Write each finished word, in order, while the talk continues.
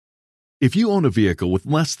If you own a vehicle with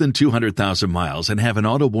less than 200,000 miles and have an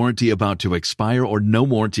auto warranty about to expire or no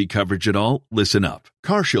warranty coverage at all, listen up.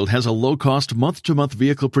 CarShield has a low-cost month-to-month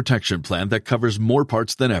vehicle protection plan that covers more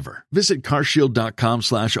parts than ever. Visit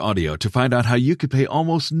carshield.com/audio to find out how you could pay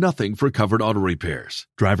almost nothing for covered auto repairs.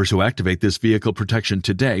 Drivers who activate this vehicle protection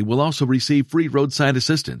today will also receive free roadside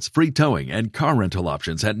assistance, free towing, and car rental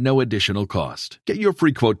options at no additional cost. Get your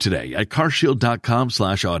free quote today at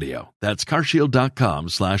carshield.com/audio. That's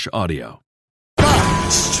carshield.com/audio.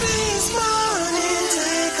 Streets morning,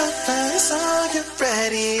 take a face on your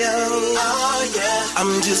radio. Oh yeah,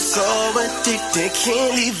 I'm just so addicted,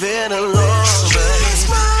 can't leave it alone. Streets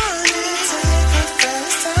morning, take a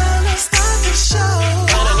face time to start the show.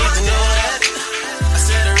 And I need to know that. I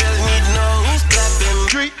said I really need to know who's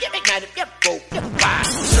clapping. Street,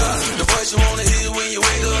 the voice you wanna hear when you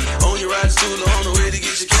wake up. On your ride to school, on the way to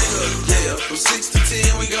get your cake up. Yeah, from 6 to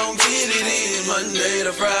 10, we gon' get it in. Monday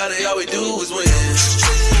to Friday, all we do is win.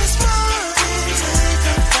 Streets morning, take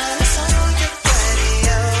a face on your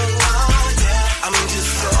radio. Oh yeah, I'm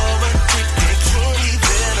just so addicted, can't leave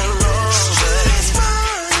it alone. Streets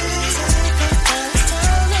morning, take a face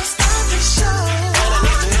time to start the show. And I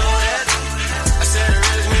need to know that. I said I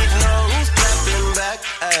really need to know who's clapping back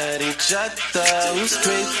at each other, who's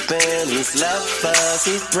creeping, who's lovers,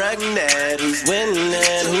 who's pregnant, who's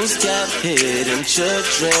winning, who's got hidden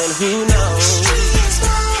children, who knows?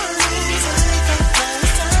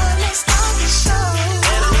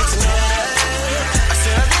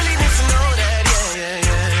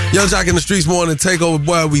 Young Jock in the Streets Morning Takeover.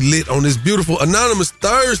 Boy, we lit on this beautiful Anonymous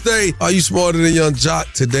Thursday. Are you smarter than Young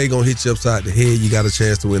Jock? Today gonna hit you upside the head. You got a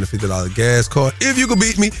chance to win a $50 gas card if you can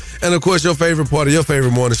beat me. And of course, your favorite part of your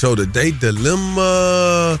favorite morning show, the Date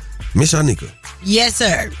Dilemma. Miss Shanika. Yes,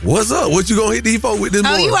 sir. What's up? What you gonna hit these folks with this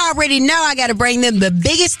morning? You already know I got to bring them the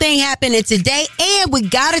biggest thing happening today, and we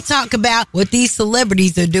got to talk about what these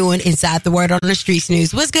celebrities are doing inside the Word on the Streets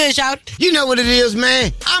news. What's good, y'all? You know what it is,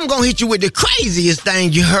 man. I'm gonna hit you with the craziest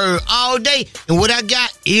thing you heard all day, and what I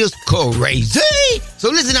got is crazy. So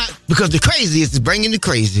listen out, because the craziest is bringing the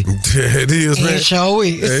crazy. Yeah, it is, man. It sure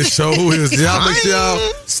is. It sure is. Y'all make sure y'all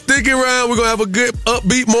stick around. We're gonna have a good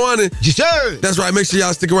upbeat morning. Yes, sir. That's right. Make sure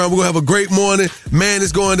y'all stick around. We're gonna have a great morning. Man,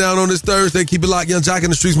 it's going down on this Thursday. Keep it locked. Young Jock in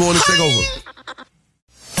the Streets Morning Takeover.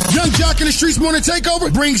 Young Jock in the Streets Morning Takeover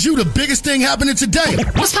brings you the biggest thing happening today.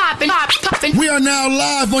 What's poppin'? We are now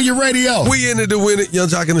live on your radio. We in it to win it. Young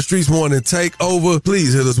Jock in the Streets Morning Takeover.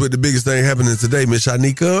 Please hit us with the biggest thing happening today, Miss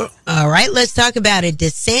Shanika. All right, let's talk about it.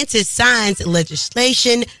 DeSantis signs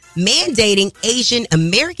legislation mandating Asian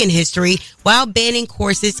American history while banning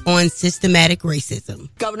courses on systematic racism.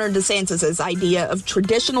 Governor DeSantis' idea of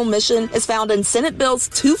traditional mission is found in Senate Bills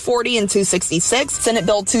 240 and 266. Senate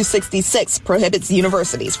Bill 266 prohibits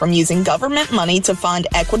universities from using government money to fund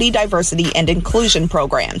equity, diversity, and inclusion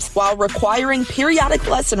programs, while requiring periodic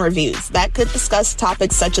lesson reviews that could discuss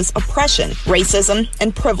topics such as oppression, racism,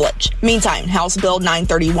 and privilege. Meantime, House Bill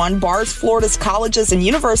 931 bars Florida's colleges and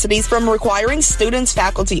universities from requiring students,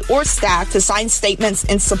 faculty, or staff to sign statements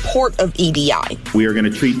in support of EDI. We are going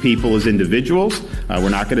to treat people as individuals. We're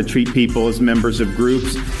not going to treat people as members of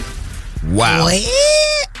groups. Wow.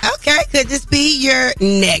 Okay, could this be your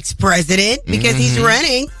next president? Because he's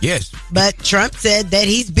running. Yes. But Trump said that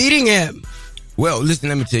he's beating him. Well, listen,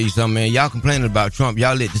 let me tell you something, man. Y'all complaining about Trump.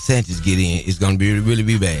 Y'all let DeSantis get in. It's going to really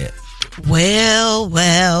be bad. Well.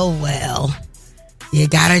 You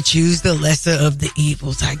gotta choose the lesser of the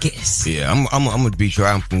evils, I guess. Yeah, I'm going to be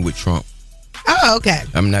triumphant with Trump. Oh, okay.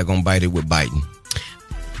 I'm not going to bite it with Biden.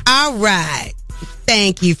 All right.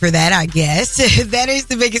 Thank you for that, I guess. That is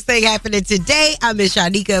the biggest thing happening today. I'm Miss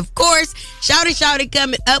Shanika, of course. Shouty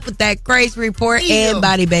coming up with that crazy report. Yeah. And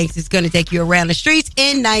Bonnie Banks is going to take you around the streets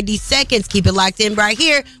in 90 seconds. Keep it locked in right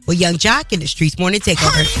here with Young Jock in the Streets Morning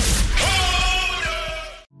Takeover.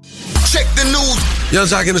 Check the news. Young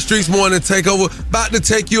Jock in the Streets Morning Takeover. About to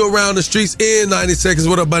take you around the streets in 90 seconds.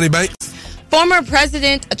 What up, Bunny Banks? Former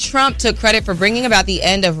President Trump took credit for bringing about the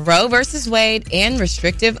end of Roe versus Wade and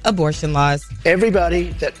restrictive abortion laws. Everybody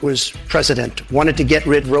that was president wanted to get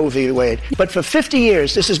rid of Roe v. Wade. But for 50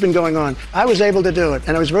 years, this has been going on. I was able to do it,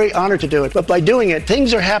 and I was very honored to do it. But by doing it,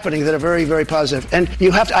 things are happening that are very, very positive. And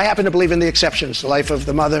I happen to believe in the exceptions, the life of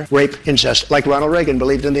the mother, rape, incest, like Ronald Reagan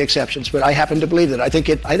believed in the exceptions. But I happen to believe that. I think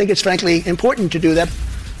it's frankly important to do that.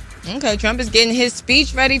 Okay, Trump is getting his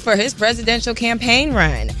speech ready for his presidential campaign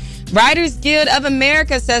run. Writers Guild of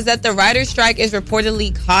America says that the writer's strike is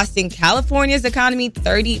reportedly costing California's economy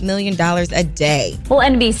 $30 million a day. Well,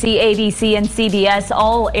 NBC, ABC, and CBS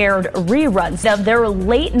all aired reruns of their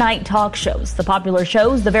late-night talk shows. The popular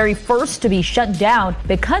shows, the very first to be shut down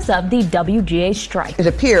because of the WGA strike. It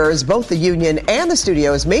appears both the union and the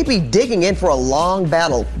studios may be digging in for a long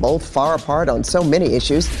battle, both far apart on so many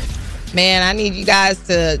issues. Man, I need you guys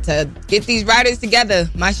to get these writers together.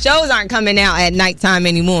 My shows aren't coming out at nighttime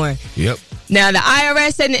anymore. Yep. Now, the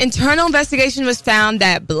IRS said an internal investigation was found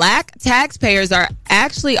that black taxpayers are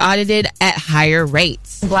actually audited at higher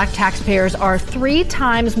rates. Black taxpayers are 3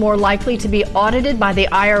 times more likely to be audited by the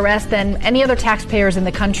IRS than any other taxpayers in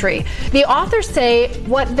the country. The authors say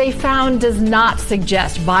what they found does not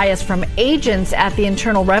suggest bias from agents at the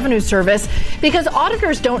Internal Revenue Service because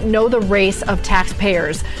auditors don't know the race of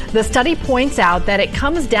taxpayers. The study points out that it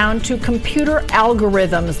comes down to computer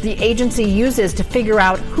algorithms the agency uses to figure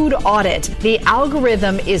out who to audit. The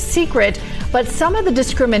algorithm is secret, but some of the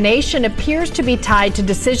discrimination appears to be tied to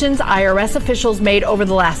decisions IRS officials made over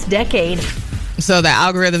the last decade. So the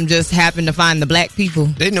algorithm just happened to find the black people.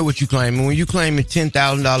 They know what you claiming. When you claiming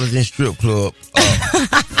 $10,000 in strip club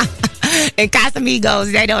and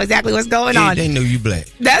Casamigos, they know exactly what's going on. They know you black.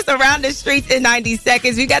 That's Around the Streets in 90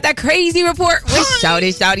 seconds. We got that crazy report with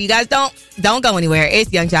Shouty. You guys don't go anywhere.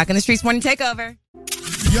 It's Young Jock in the Streets Morning Takeover.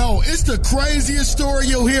 Yo, it's the craziest story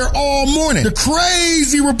you'll hear all morning. The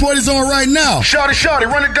crazy report is on right now. Shawty,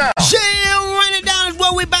 run it down. Run it down is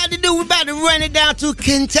what we're about to do. We're about to run it down to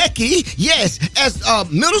Kentucky. Yes, as a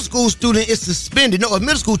middle school student is suspended. No, a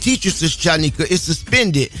middle school teacher, Sister Shanika, is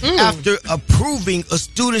suspended after approving a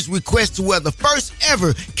student's request to wear the first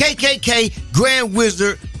ever KKK Grand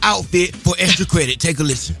Wizard outfit for extra credit. Take a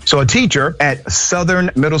listen. So a teacher at Southern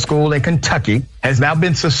Middle School in Kentucky has now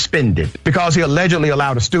been suspended because he allegedly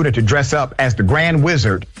allowed a student to dress up as the Grand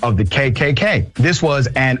Wizard of the KKK. This was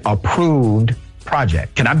an approved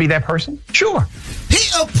project. Can I be that person? Sure. He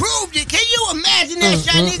approved it. Can you imagine that,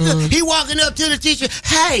 Shanika? He walking up to the teacher,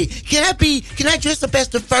 hey, can I dress up as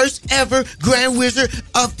the first ever Grand Wizard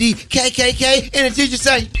of the KKK? And the teacher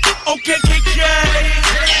say, okay, KKK.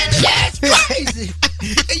 And that's crazy.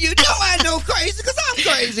 And you know I know crazy because I'm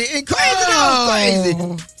crazy. And crazy knows crazy.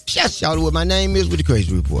 Just shout out what my name is with the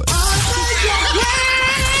Crazy Report.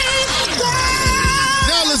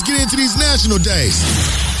 Now let's get into these national days.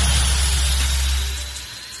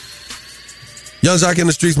 Young Jock in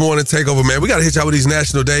the Streets Morning Takeover, man. We got to hit y'all with these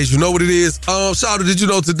national days. You know what it is? Shawty, did you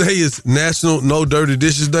know today is National No Dirty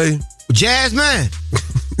Dishes Day? Jasmine.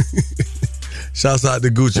 Shouts out to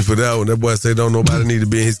Gucci for that one. That boy said don't nobody need to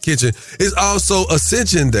be in his kitchen. It's also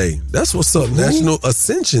Ascension Day. That's what's up. National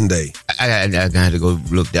Ascension Day. I got to go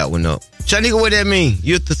look that one up. Shanika, what that mean?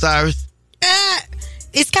 You Thesaurus?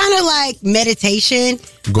 It's kind of like meditation,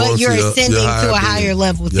 but you're ascending to a higher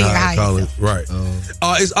level, to your higher self. Right.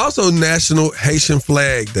 It's also National Haitian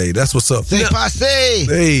Flag Day. That's what's up. C'est passé.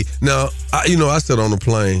 Hey, now, I sat on a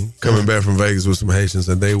plane coming back from Vegas with some Haitians,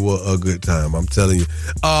 and they were a good time, I'm telling you.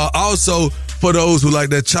 Also, for those who like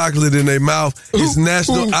that chocolate in their mouth, it's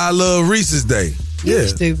National I Love Reese's Day. You're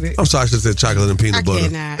stupid. I'm sorry I should have said chocolate and peanut butter.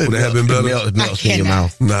 Would it have been better? It melts in your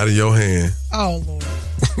mouth. Not in your hand. Oh, Lord.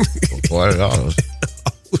 $40.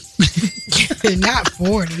 Not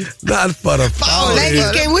 40. Not for the 40.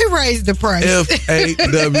 Ladies, can we raise the price? FAWTY.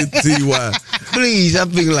 Please,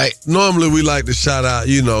 I'm thinking like. Normally we like to shout out,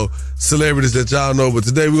 celebrities that y'all know, but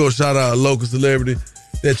today we're going to shout out a local celebrity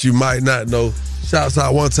that you might not know. Shouts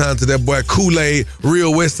out one time to that boy Kool-Aid,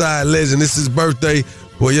 real West Side legend. This is his birthday.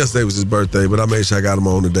 Well, yesterday was his birthday, but I made sure I got him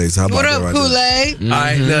on today. So how about that right Kool-Aid? All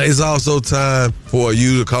right, now it's also time for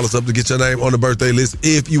you to call us up to get your name on the birthday list.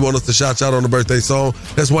 If you want us to shout you out on the birthday song,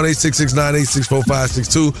 that's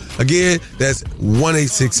 1-866-986-4562. Again, that's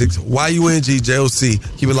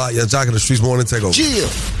 1-866-YUNG-JOC. Keep it locked. Young Jock in the Streets Morning Takeover. Chill.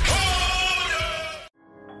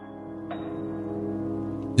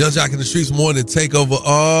 Young Jock in the Streets Morning Takeover.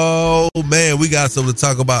 Oh, man, we got something to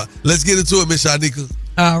talk about. Let's get into it, Miss Shanika.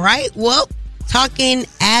 All right. Well, talking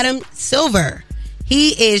Adam Silver.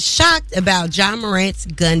 He is shocked about Ja Morant's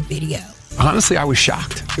gun video. Honestly, I was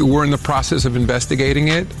shocked. We're in the process of investigating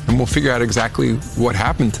it, and we'll figure out exactly what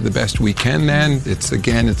happened to the best we can then. It's the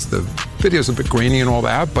video's a bit grainy and all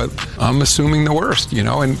that, but I'm assuming the worst,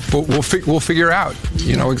 and we'll figure out,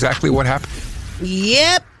 exactly what happened.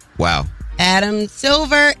 Yep. Wow. Adam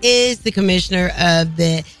Silver is the commissioner of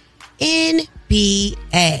the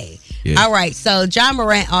NBA. Yeah. All right, so Ja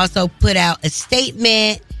Morant also put out a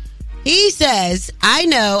statement. He says, I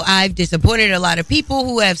know I've disappointed a lot of people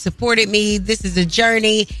who have supported me. This is a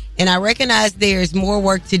journey, and I recognize there's more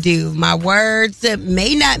work to do. My words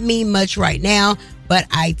may not mean much right now, but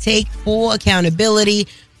I take full accountability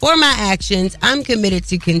for my actions. I'm committed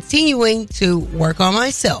to continuing to work on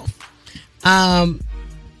myself. I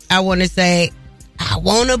want to say, I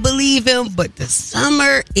want to believe him, but the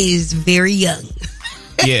summer is very young.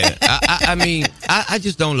 Yeah, I mean, I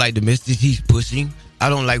just don't like the message he's pushing. I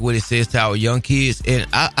don't like what it says to our young kids, and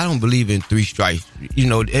I don't believe in 3 strikes. You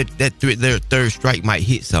know, their third strike might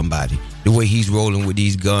hit somebody. The way he's rolling with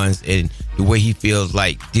these guns and the way he feels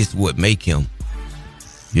like this would make him.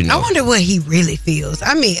 You know? I wonder what he really feels.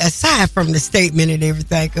 I mean, aside from the statement and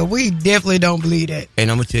everything, 'cause we definitely don't believe that. And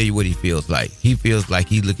I'm going to tell you what he feels like. He feels like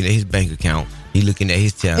he's looking at his bank account. He's looking at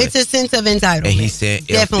his talent. It's a sense of entitlement. And he's saying,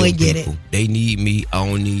 definitely get people. it. They need me. I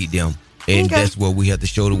don't need them. And Okay. that's what we have to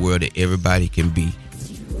show the world, that everybody can be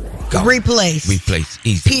Replace.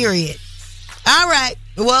 Easy. Period. All right.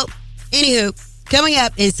 Well, anywho, coming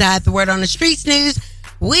up inside the Word on the Streets news,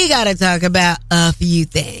 we got to talk about a few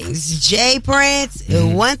things. Jay Prince,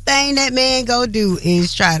 one thing that man go do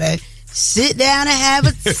is try to sit down and have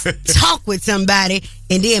a talk with somebody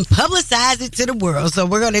and then publicize it to the world. So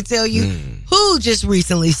we're going to tell you who just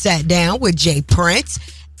recently sat down with Jay Prince.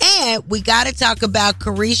 And we got to talk about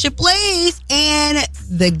Caresha Blaze and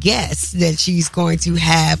the guests that she's going to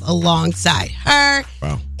have alongside her.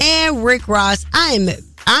 Wow. And Rick Ross.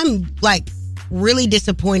 I'm like really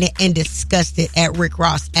disappointed and disgusted at Rick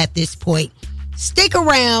Ross at this point. Stick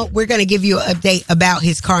around. We're going to give you an update about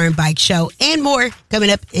his car and bike show and more coming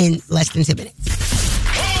up in less than 10 minutes.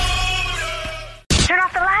 Turn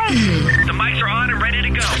off the lights. The mics are on and ready to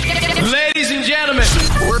go. Ladies and gentlemen,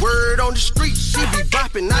 word on the street, she be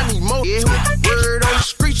bopping, I need more. Yeah. Word on the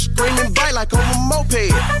street, screaming bite like on a moped.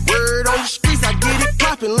 Word on the streets, I get it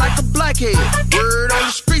popping like a blackhead. Word on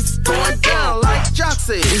the streets, going down like Jock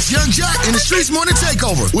said. It's Young Jock in the Streets Morning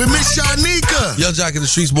Takeover with Miss Shanika. Young Jock in the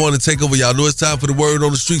Streets Morning Takeover. Y'all know it's time for the Word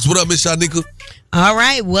on the Streets. What up, Miss Shanika? All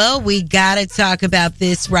right. Well, we got to talk about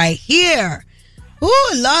this right here. Ooh,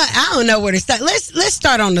 Lord, I don't know where to start. Let's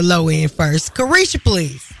start on the low end first. Caresha,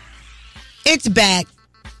 please. It's back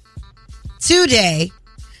today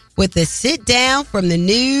with a sit down from the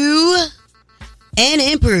new and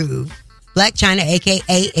improved Blac Chyna,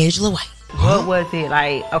 a.k.a. Angela White. What was it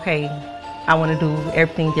like? Okay, I want to do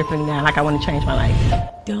everything different now. Like, I want to change my life.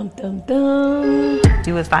 Dum, dum, dum.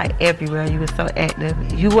 You was like everywhere. You was so active.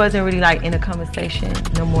 You wasn't really like in a conversation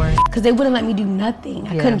no more. Because they wouldn't let me do nothing.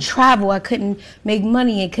 I couldn't travel. I couldn't make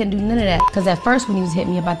money and couldn't do none of that. Because at first when he was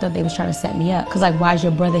hitting me up, I thought they was trying to set me up. Because like, why is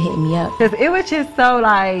your brother hitting me up? Because it was just so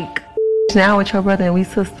like, now with your brother and we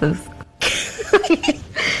sisters.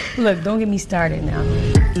 Look, don't get me started now.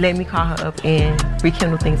 Let me call her up and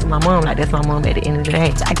rekindle things with my mom. Like, that's my mom at the end of the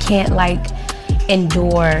day. I can't like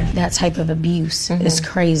endure that type of abuse. It's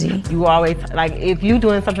crazy. You always, like, if you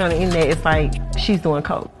doing something on the internet, it's like she's doing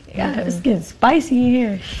coke. Yeah, it's getting spicy in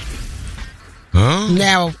here. Huh?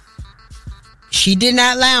 Now, she did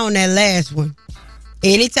not lie on that last one.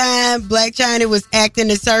 Anytime Blac Chyna was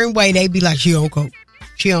acting a certain way, they'd be like, she on coke.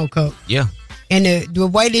 She on coke. Yeah. And the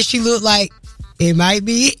way that she looked like, it might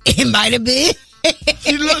have been.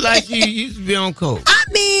 She looked like she used to be on coke. I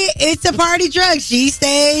mean, it's a party drug. She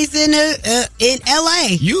stays in L.A.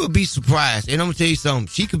 You would be surprised. And I'm going to tell you something.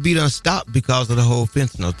 She could be done stopped because of the whole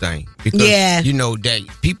fentanyl thing. Because, you know, that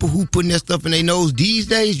people who putting that stuff in their nose these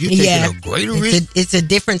days, you're taking a greater risk. It's a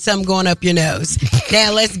different something going up your nose.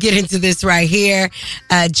 Now, let's get into this right here.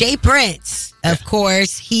 Jay Prince, of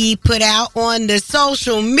course, he put out on the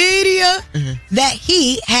social media that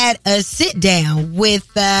he had a sit down with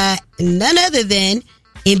none other than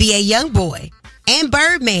NBA YoungBoy and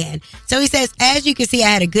Birdman. So he says, as you can see, I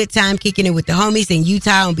had a good time kicking it with the homies in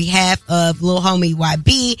Utah on behalf of Lil Homie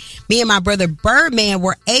YB. Me and my brother Birdman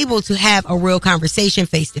were able to have a real conversation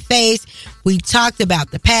face to face. We talked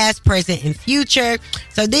about the past, present, and future.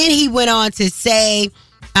 So then he went on to say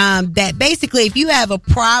that basically if you have a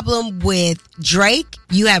problem with Drake,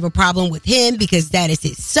 you have a problem with him because that is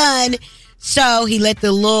his son. So he let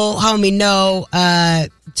the little homie know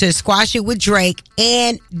to squash it with Drake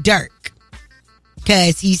and Dirk.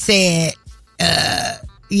 Because he said,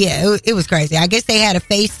 it was crazy. I guess they had a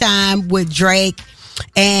FaceTime with Drake.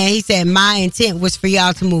 And he said, my intent was for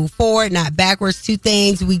y'all to move forward, not backwards. 2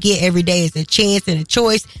 things we get every day is a chance and a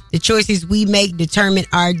choice. The choices we make determine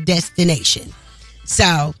our destination.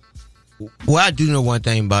 So. Well, I do know one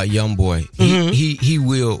thing about YoungBoy. He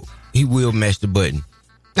will match the button.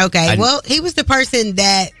 Okay, well, he was the person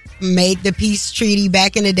that made the peace treaty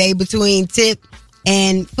back in the day between Tip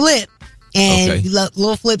and Flip. And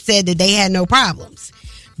Lil Flip said that they had no problems.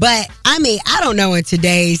 But, I mean, I don't know in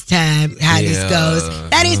today's time how this goes.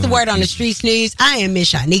 That is the word on the Streets News. I am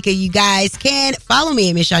Miss Shanika. You guys can follow me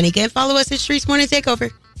at Miss Shanika and follow us at Streets Morning Takeover.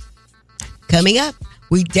 Coming up,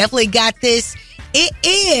 we definitely got this. It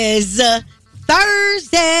is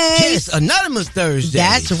Thursday. Yes, Anonymous Thursday.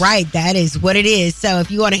 That's right. That is what it is. So if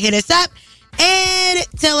you want to hit us up and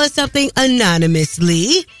tell us something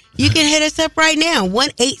anonymously, you can hit us up right now.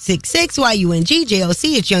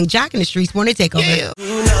 1-866-YUNG-JOC. It's Young Jock in the Streets Morning Takeover. Yeah.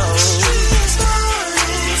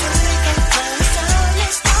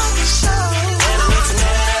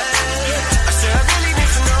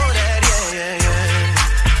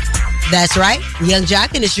 That's right. Young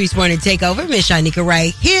Jock in the Streets Morning Takeover. Miss Shanika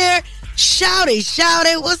right here. Shout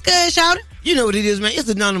it. What's good, shout it? You know what it is, man. It's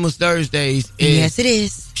Anonymous Thursdays. Yes, it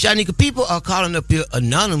is. Shanika, people are calling up here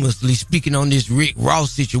anonymously speaking on this Rick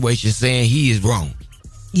Ross situation, saying he is wrong.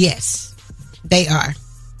 Yes, they are.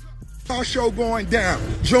 Car show going down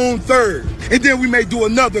June 3rd. And then we may do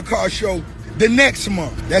another car show the next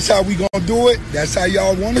month. That's how we gonna do it. That's how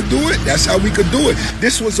y'all want to do it. That's how we could do it.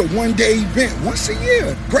 This was a one-day event, once a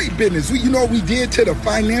year. Great business. You know what we did to the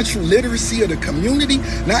financial literacy of the community?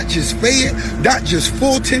 Not just Fayette, not just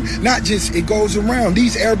Fulton, not just, it goes around.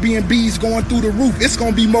 These Airbnbs going through the roof. It's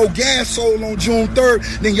gonna be more gas sold on June 3rd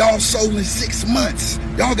than y'all sold in 6 months.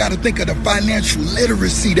 Y'all gotta think of the financial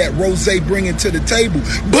literacy that Rose bringing to the table.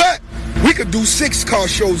 But we could do 6 car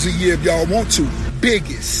shows a year if y'all want to.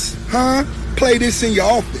 Biggest, huh? Play this in your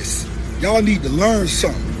office. Y'all need to learn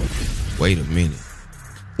something. Wait a minute.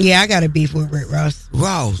 Yeah, I got a beef with Rick Ross.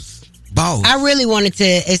 Boss. I really wanted to,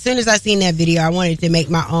 as soon as I seen that video, I wanted to make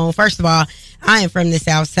my own. First of all, I am from the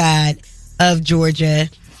south side of Georgia.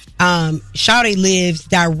 Shawty lives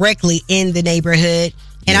directly in the neighborhood.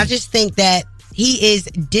 And I just think that he is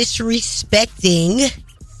disrespecting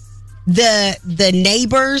the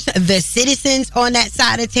neighbors, the citizens on that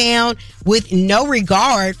side of town with no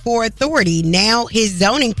regard for authority. Now his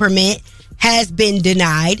zoning permit has been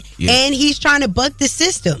denied and he's trying to buck the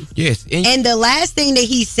system. Yes. And the last thing that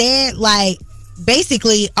he said, like,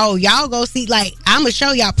 basically, oh, y'all go see, like, I'm going to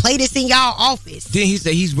show y'all, play this in y'all office. Then he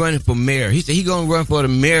said he's running for mayor. He said he's going to run for the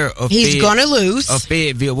mayor of He's going to lose. Of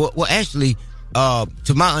Fayetteville. Well, actually,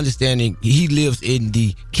 to my understanding, he lives in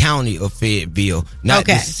the county of Fayetteville, not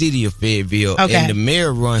the city of Fayetteville. Okay. And the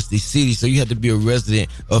mayor runs the city, so you have to be a resident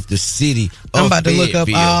of the city of I'm about to look up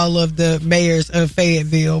Fayetteville. all of the mayors of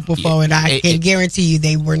Fayetteville before, and I can guarantee you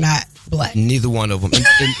they were not black. Neither one of them.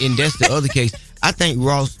 And that's the other case. I think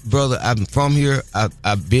Ross, brother, I'm from here.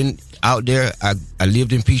 I've been out there. I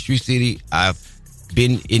lived in Peachtree City. I've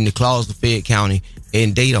been in the claws of Fayette County,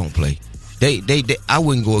 and they don't play. They I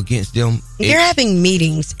wouldn't go against them. You're having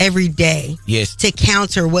meetings every day to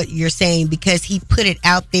counter what you're saying because he put it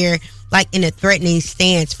out there like in a threatening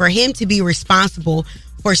stance. For him to be responsible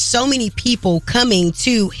for so many people coming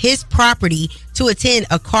to his property to attend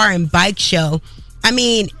a car and bike show, I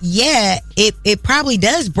mean, yeah, it probably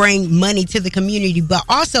does bring money to the community, but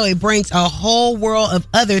also it brings a whole world of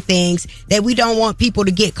other things that we don't want people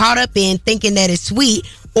to get caught up in thinking that it's sweet,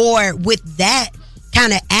 or with that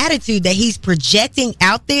kind of attitude that he's projecting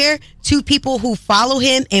out there to people who follow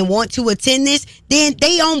him and want to attend this, then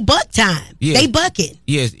they on buck time. They bucking.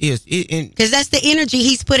 Yes. Because that's the energy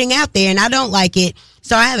he's putting out there, and I don't like it.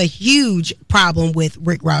 So I have a huge problem with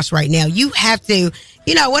Rick Ross right now. You have to,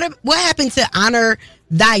 you know, what happened to honor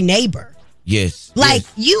thy neighbor? Yes. Like,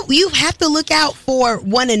 you have to look out for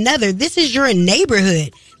one another. This is your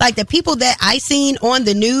neighborhood. Like, the people that I seen on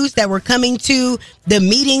the news that were coming to the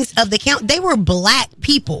meetings of the county, they were black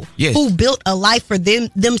people who built a life for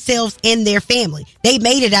themselves and their family. They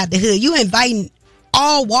made it out the hood. You inviting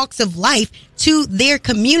all walks of life to their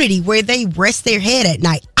community where they rest their head at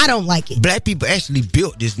night. I don't like it. Black people actually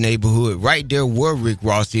built this neighborhood right there where Rick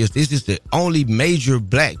Ross is. This is the only major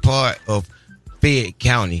black part of Fayette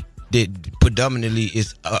County that predominantly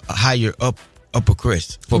is a higher upper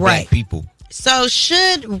crust for black people. So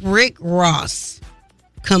should Rick Ross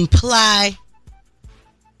comply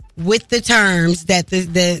with the terms that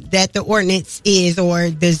the ordinance is,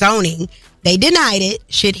 or the zoning? They denied it.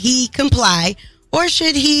 Should he comply, or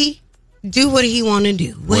should he do what he want to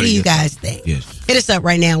do? What do you guys think? Yes. Hit us up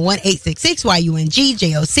right now.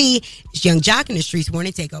 1-866-YUNG-JOC. It's Young Jock in the Streets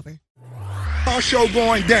Morning Takeover. Car show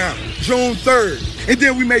going down June 3rd. And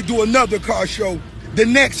then we may do another car show the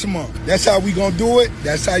next month. That's how we gonna do it.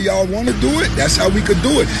 That's how y'all want to do it. That's how we could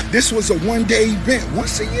do it. This was a one-day event,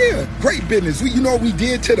 once a year. Great business. You know what we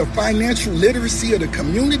did to the financial literacy of the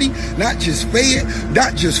community? Not just Fayette,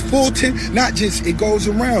 not just Fulton, not just, it goes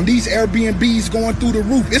around. These Airbnbs going through the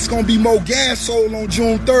roof. It's gonna be more gas sold on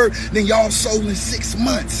June 3rd than y'all sold in 6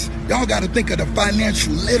 months. Y'all gotta think of the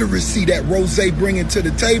financial literacy that Rose bringing to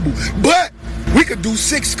the table. But we could do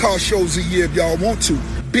 6 car shows a year if y'all want to.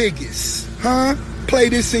 Biggest, huh? Play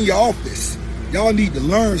this in your office. Y'all need to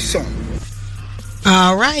learn something.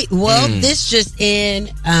 All right. Well, this just in,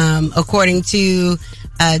 according to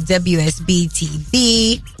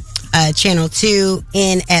WSB-TV, Channel 2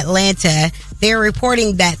 in Atlanta, they're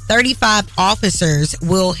reporting that 35 officers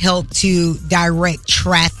will help to direct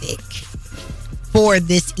traffic for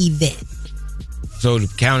this event. So the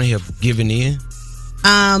county have given in?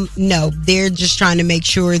 No, they're just trying to make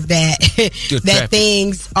sure that that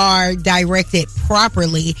things are directed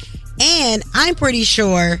properly. And I'm pretty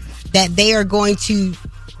sure that they are going to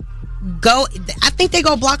go, I think they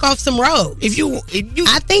go block off some roads. If you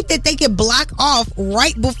I think that they could block off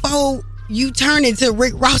right before you turn into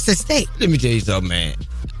Rick Ross Estate. Let me tell you something, man.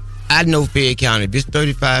 I know Fayette County. There's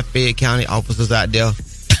 35 Fayette County officers out there.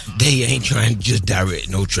 They ain't trying to just direct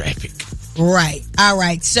no traffic. Right. All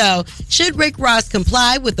right. So, should Rick Ross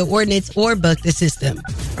comply with the ordinance or buck the system?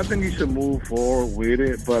 I think he should move forward with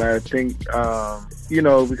it, but I think, because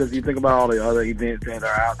you think about all the other events that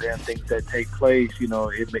are out there and things that take place,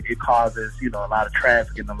 it causes, a lot of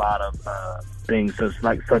traffic and a lot of things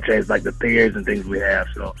such as the fairs and things we have.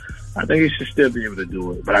 So, I think he should still be able to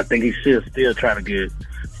do it, but I think he should still try to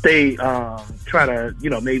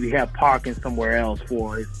maybe have parking somewhere else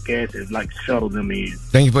for his guests and shuttle them in.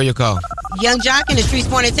 Thank you for your call. Young Jock in the Streets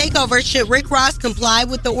Morning Takeover. Should Rick Ross comply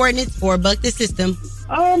with the ordinance or buck the system?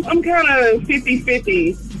 I'm kind of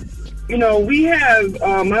 50-50. We have,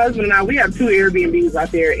 my husband and I, we have 2 Airbnbs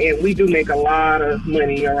out there, and we do make a lot of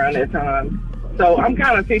money around that time. So I'm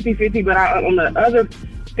kind of 50-50, but on the other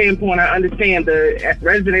standpoint, I understand the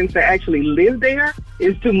residents that actually live there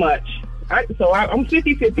is too much. So I'm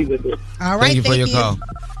 50-50 with it. All right, thank you for your call.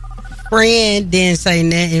 Friend didn't say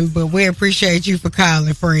nothing, but we appreciate you for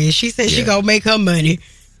calling, friend. She said she gonna make her money.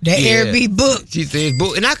 That Airbnb booked. She said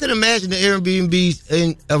booked. And I can imagine the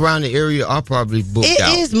Airbnbs around the area are probably booked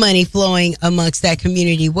out. It is money flowing amongst that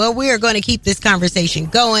community. Well, we are going to keep this conversation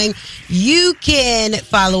going. You can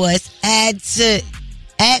follow us at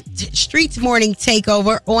Streets Morning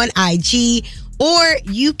Takeover on IG, or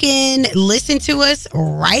you can listen to us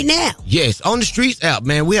right now. Yes, on the Streets app,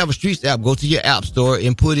 man. We have a Streets app. Go to your app store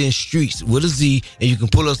and put in Streets with a Z, and you can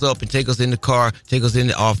pull us up and take us in the car, take us in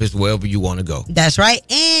the office, wherever you want to go. That's right.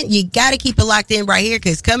 And you got to keep it locked in right here,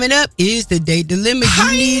 because coming up is the Date Dilemma.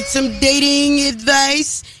 You need some dating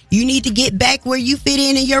advice. You need to get back where you fit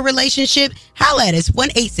in your relationship. Holla at us,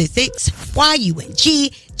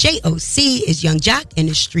 1-866-YUNG-JOC is Young Jock and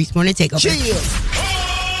the Streets Morning Takeover.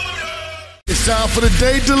 It's time for the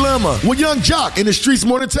Date Dilemma with Young Jock in the Streets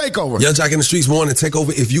Morning Takeover. Young Jock in the Streets Morning Takeover.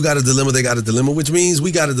 If you got a dilemma, they got a dilemma, which means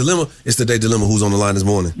we got a dilemma. It's the Date Dilemma. Who's on the line this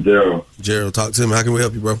morning? Gerald, talk to him. How can we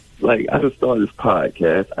help you, bro? I just started this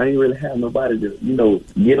podcast. I ain't really have nobody to,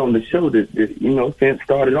 get on the show that since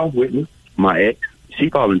started off with me. My ex, she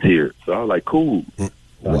volunteered. So I was like, cool. So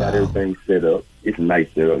I got everything set up. It's a nice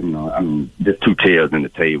setup, just 2 chairs and the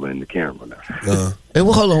table and the camera now. Hey,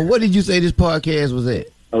 well, hold on. What did you say this podcast was at?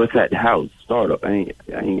 Oh, it's at the house, startup. I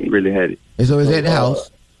ain't really had it. And so it's at the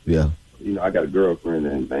house? Yeah. I got a girlfriend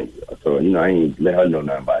and things. So, I ain't let her know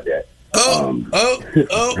nothing about that.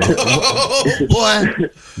 Boy,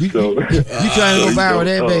 you trying to go viral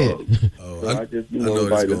that bad? So I just,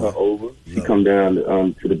 invited her over. She come down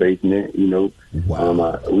to the basement,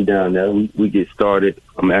 Wow. We down there. We get started.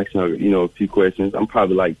 I'm asking her, a few questions. I'm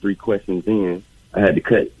probably like 3 questions in. I had to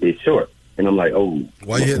cut it short. And I'm like, oh.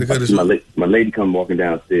 Why you had to cut it short? My lady come walking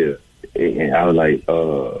downstairs. And I was like,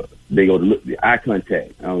 they go to look, the eye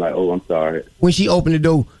contact. I'm like, oh, I'm sorry. When she opened the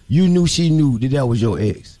door, you knew she knew that was your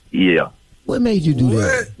ex? Yeah. What made you do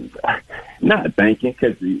that? Not thinking,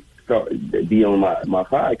 because be on my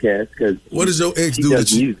podcast. Cause what does your ex do?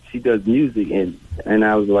 She does music, and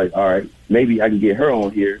I was like, all right, maybe I can get her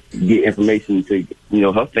on here, get information to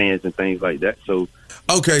her fans and things like that. So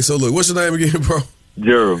okay, so look, what's your name again, bro?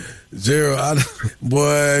 Gerald,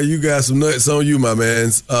 boy, you got some nuts on you, my man.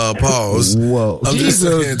 Pause. Whoa, I'm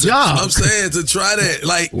saying to try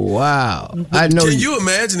that. Wow, I know. Can you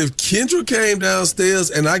imagine if Kendra came downstairs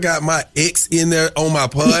and I got my ex in there on my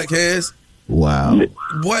podcast? Wow.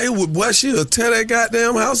 Boy, she'll tear that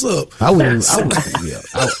goddamn house up.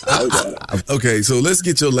 Okay, so let's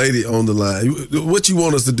get your lady on the line. What you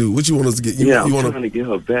want us to do? What you want us to get? I'm trying to get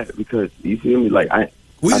her back because, you feel me? Like,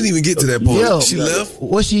 we didn't even get to that point. She left?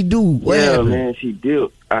 What she do? What happened? Man, she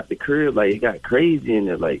dipped out the crib. Like, it got crazy in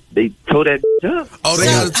there. Like, they tore that up. Oh, they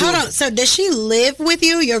got it too. Hold on. So, does she live with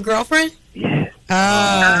you, your girlfriend? Yeah.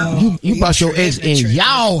 Oh. You brought your ex in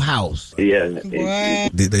y'all house. Yeah.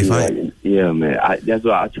 Did they fight? Yeah, man. That's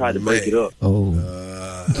why I tried to break it up. Oh.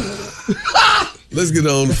 Let's get her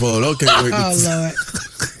on the phone. Okay, wait. Lord.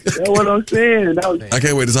 That's what I'm saying. I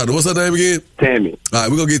can't wait to talk to her. What's her name again? Tammy. All right,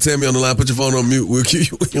 we're going to get Tammy on the line. Put your phone on mute. We'll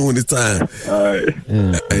keep you in when it's time. All right.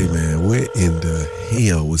 Hey, man, what in the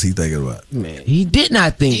hell was he thinking about? Man, he did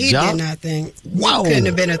not think, He did not think. Wow. Couldn't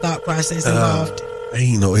have been a thought process involved.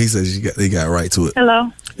 He said they got right to it. Hello.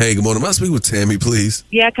 Hey, good morning. May I speak with Tammy, please?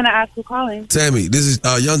 Yeah, can I ask who's calling? Tammy, this is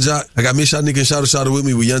Young Jock. I got Miss Shotnik and Shawty with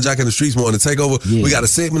me with Young Jock in the Streets Morning Takeover. Yeah. We got a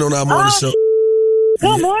segment on our morning show.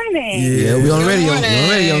 Good morning. Yeah, we on the radio.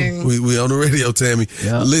 We on the radio, Tammy.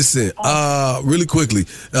 Yeah. Listen, really quickly,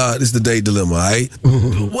 this is the date dilemma, all right?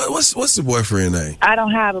 What's your boyfriend name? I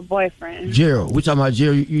don't have a boyfriend. Gerald. We talking about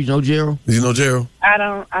Gerald. You know Gerald? You know Gerald? I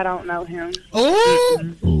don't know him. Oh.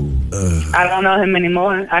 I don't know him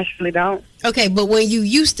anymore. I actually don't. Okay, but when you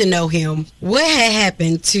used to know him, what had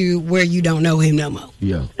happened to where you don't know him no more?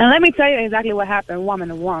 Yeah. And let me tell you exactly what happened, woman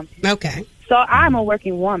to woman. Okay. So I'm a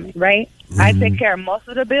working woman, right? I take care of most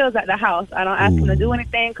of the bills at the house. I don't ask him to do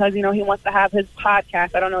anything because, he wants to have his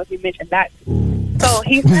podcast. I don't know if he mentioned that. So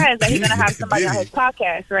he says that he's going to have somebody on his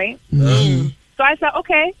podcast, right? So I said,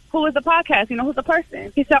 okay, who is the podcast? Who's the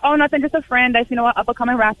person? He said, oh, nothing, just a friend that's, an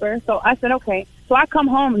up-and-coming rapper. So I said, okay. So I come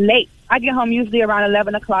home late. I get home usually around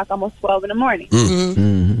 11 o'clock, almost 12 in the morning.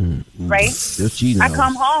 Right? I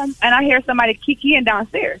come home and I hear somebody kikiing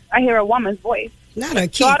downstairs. I hear a woman's voice. Not a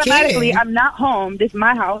kiki. So automatically, I'm not home. This is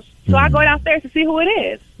my house. So I go downstairs to see who it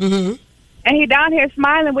is. And he down here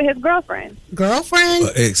smiling with his girlfriend.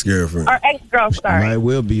 Girlfriend? Ex-girlfriend. Or ex-girlfriend, sorry. Might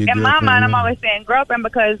well be a girlfriend. In my mind, I'm always saying girlfriend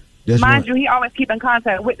because, mind you, he always keep in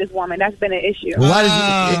contact with this woman. That's been an issue. Well, why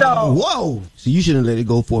did you? Whoa! So you shouldn't let it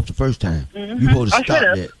go forth the first time. You supposed to stop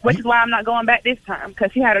that. Which is why I'm not going back this time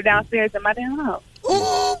because he had her downstairs in my damn house.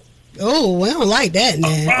 Oh, we don't like that,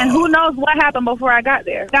 man. And who knows what happened before I got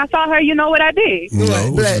there. I saw her, you know what I did?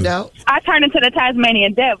 No, blacked out. I turned into the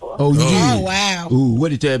Tasmanian devil. Oh, you did? Oh, wow. Ooh,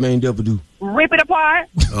 what did Tasmanian devil do? Rip it apart.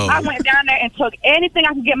 I went down there and took anything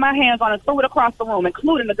I could get my hands on and threw it across the room,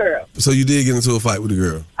 including the girl. So you did get into a fight with the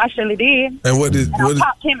girl? I surely did. And what did... I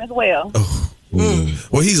popped him as well.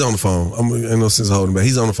 Well, he's on the phone. Ain't no sense of holding back.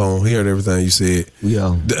 He's on the phone. He heard everything you said.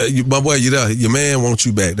 Yeah. My boy, you there. Your man wants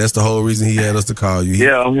you back. That's the whole reason he had us to call you.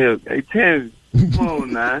 Yeah, I'm here. Hey, Tammy, come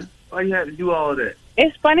on, man. Why you had to do all that?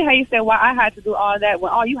 It's funny how you said why I had to do all that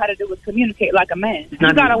when all you had to do was communicate like a man. You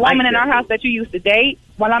got a woman in our house that you used to date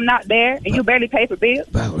while I'm not there, and you barely pay for bills.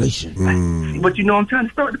 Violation. But I'm trying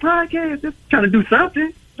to start the podcast. Just trying to do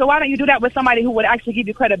something. So why don't you do that with somebody who would actually give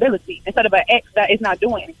you credibility instead of an ex that is not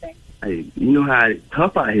doing anything? Hey, you know how it's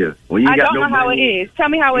tough out here. When you I got don't know how it is. Tell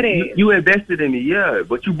me how it is. You invested in me, yeah,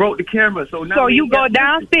 but you broke the camera, so now. So you go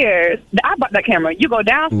downstairs. I bought that camera. You go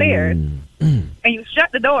downstairs and you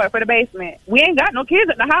shut the door for the basement. We ain't got no kids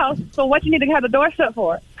at the house, so what you need to have the door shut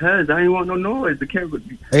for? Cause I ain't want no noise. The camera.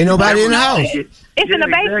 Ain't nobody in the house. It's in the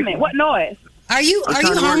basement. Exactly. What noise? Are you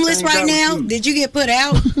homeless right now? Did you get put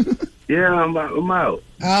out? Yeah, I'm out.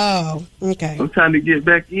 Oh, okay. I'm trying to get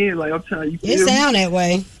back in. Like I'm trying. It sound that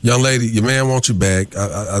way. Young lady, your man wants you back.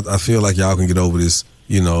 I feel like y'all can get over this.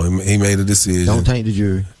 He made a decision. Don't taint the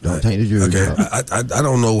jury. Okay, I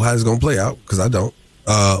don't know how it's gonna play out because I don't.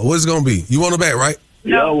 What's it gonna be? You want her back, right?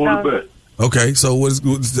 Yeah, I want her back. Okay, so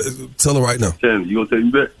tell her right now. Tammy, you gonna take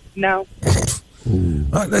me back? No. All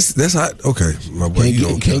right, that's hot. Okay, my boy,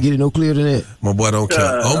 can't get it no clearer than that. My boy don't care.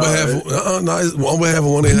 On behalf of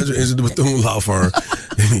 1-800 Injured the Bethune Law Firm,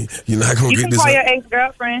 you're not gonna get this. You can call your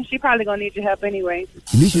ex-girlfriend. She probably gonna need your help anyway.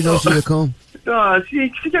 At least you know she'll come. She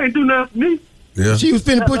can't do nothing for me. Yeah. She was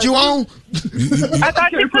finna put you on. I thought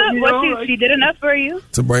she could. Well, she did enough for you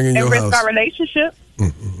to bring in your risk house. our relationship.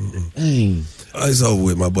 Dang. It's over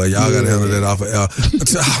with, my boy. Y'all gotta handle that off of air.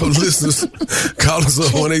 To our listeners, call us on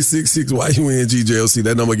 1-866-YUNGJLC.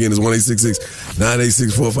 That number again is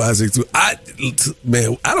 1-866-986-4562.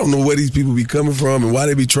 Man, I don't know where these people be coming from and why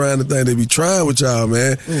they be trying to think they be trying with y'all,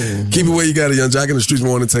 man. Keep it where you got it, Young Jock in the Streets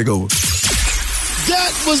Morning Takeover.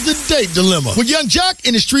 That was the date dilemma with Young Jock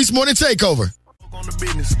in the Streets Morning Takeover.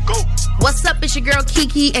 What's up? It's your girl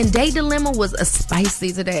Kiki, and Day Dilemma was a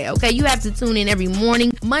spicy today. Okay, you have to tune in every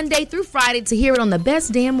morning, Monday through Friday, to hear it on the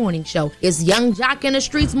best damn morning show. It's Young Jock in the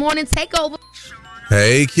Streets Morning Takeover.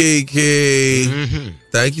 Hey, Kiki.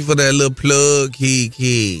 Thank you for that little plug,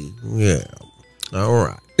 Kiki. Yeah. All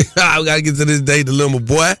right. We got to get to this Day Dilemma,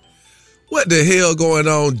 boy. What the hell going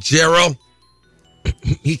on, Gerald?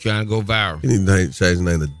 He's trying to go viral. He need to change his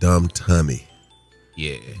name to Dumb Tummy.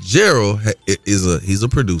 Yeah. Gerald he's a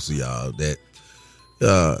producer, y'all, that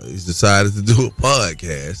he's decided to do a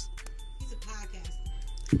podcast.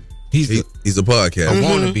 He's a podcaster. I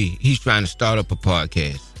want to be. He's trying to start up a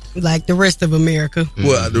podcast. Like the rest of America.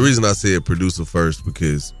 Well, the reason I said producer first,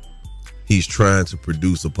 because he's trying to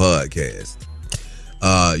produce a podcast.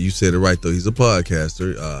 You said it right, though. He's a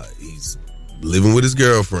podcaster. He's living with his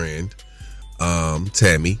girlfriend,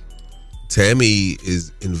 Tammy. Tammy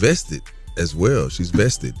is invested as well. She's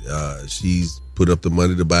vested. She's put up the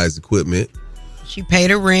money to buy his equipment. She paid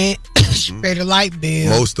her rent. She paid her light bill.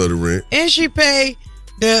 Most of the rent. And she paid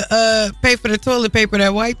for the toilet paper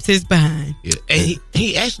that wipes his behind. Yeah. And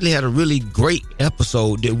he actually had a really great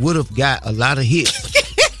episode that would have got a lot of hits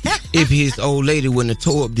if his old lady wouldn't have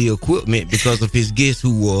tore up the equipment because of his guest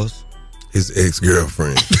who was his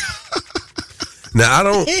ex-girlfriend.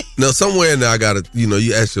 Now, somewhere now I gotta,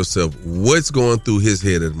 you ask yourself, what's going through his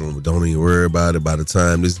head at the moment? Don't even worry about it. By the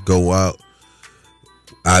time this go out,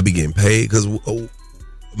 I'll be getting paid. Because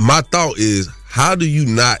my thought is, how do you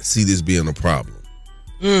not see this being a problem?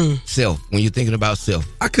 Self. When you're thinking about self.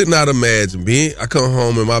 I could not imagine I come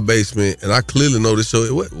home in my basement and I clearly know this show.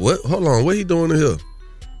 What? Hold on. What he doing in here?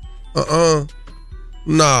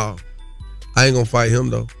 Nah. I ain't gonna fight him,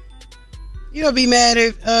 though. You gonna be mad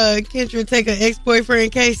if Kendra take an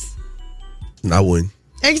ex-boyfriend case? I wouldn't.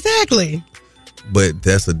 Exactly. But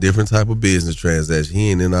that's a different type of business transaction.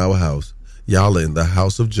 He ain't in our house. Y'all are in the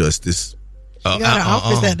house of justice. You got an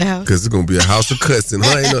office at the house. Because it's going to be a house of cussing.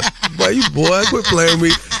 Boy, quit playing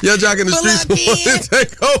with me. Young Jock in the Streets want to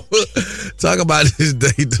take over. Talk about this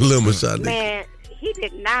Day Dilemma, Shadi. Man, he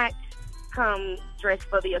did not come dressed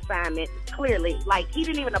for the assignment, clearly. Like, he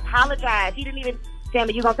didn't even apologize. He didn't even tell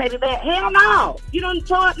me, you going to take me back? Hell no. You don't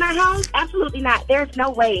tore up my house? Absolutely not. There's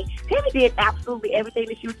no way. Tammy did absolutely everything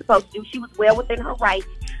that she was supposed to do. She was well within her rights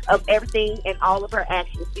of everything and all of her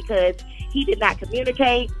actions, because he did not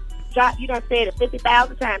communicate. You done said it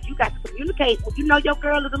 50,000 times. You got to communicate. When you know your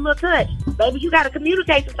girl is a little touch, baby, you got to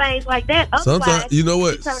communicate some things like that. Sometimes, you know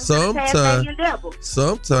what? Sometimes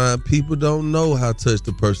people don't know how touched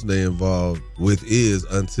the person they involved with is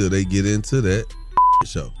until they get into that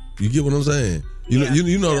show. You get what I'm saying? You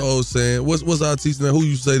know the old saying. What's our teaching? Who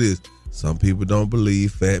you say this? Some people don't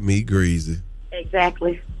believe fat meat greasy.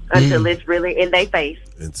 Exactly. Until it's really in their face.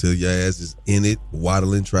 Until your ass is in it,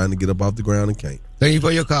 waddling, trying to get up off the ground and can't. Thank you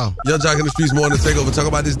for your call. Young Jock in the Streets Morning Takeover. Talk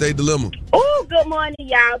about this Day Dilemma. Oh, good morning,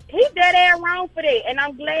 y'all. He dead ass wrong for that, and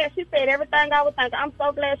I'm glad she said everything I was thinking. I'm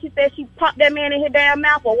so glad she said she popped that man in his damn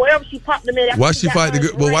mouth or whatever she popped him in. Why she fight the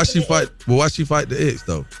girl? Well, why she fight the ex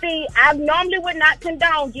though? See, I normally would not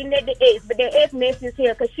condone getting at the ex, but the ex messed his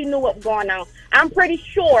here because she knew what was going on. I'm pretty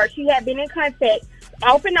sure she had been in contact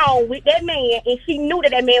off and on with that man, and she knew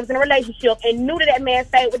that man was in a relationship and knew that man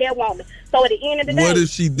stayed with that woman. So at the end of the day, what if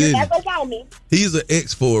she didn't? As a woman, he's an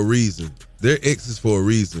ex for a reason. They're exes for a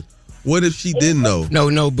reason. What if she didn't know?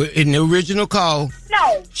 No, but in the original call,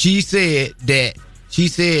 she said that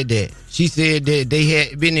they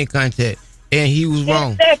had been in contact and he was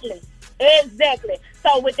wrong. Exactly.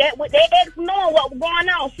 So with that ex knowing what was going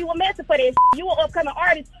on, she was messing for this. You an upcoming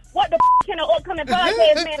artist. What the can an upcoming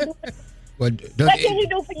podcast man do? What can he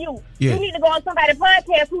do for you? Yeah. You need to go on somebody's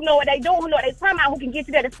podcast who know what they do, who know what they talking about, who can get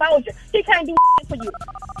you that exposure. He can't do for you.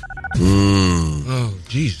 Oh,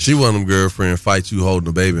 Jesus. She one of them girlfriend fight you holding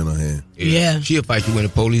a baby in her hand. Yeah. She'll fight you when the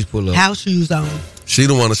police pull up. House shoes on. She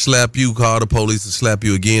don't want to slap you, call the police, and slap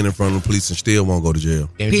you again in front of the police and still won't go to jail.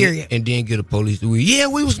 Period. And then get the police to we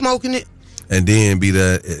were smoking it. And then be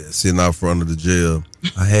there sitting out front of the jail.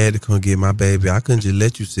 I had to come get my baby. I couldn't just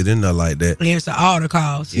let you sit in there like that. Answer all the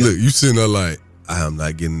calls. Look, you sitting there like, I am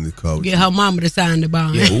not getting in the car. Get her mama to sign the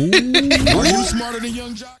bond. Yeah. Are you smarter than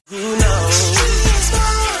Young Jock?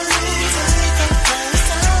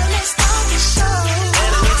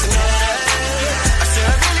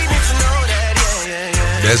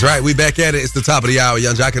 That's right. We back at it. It's the top of the hour.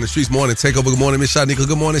 Young Jock in the Streets Morning Takeover. Good morning, Miss Shanika.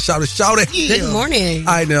 Good morning, shout it. Yeah. Good morning.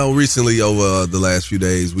 I know recently over the last few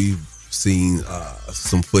days, we've seen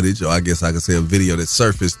some footage, or I guess I could say a video that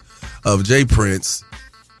surfaced of Jay Prince,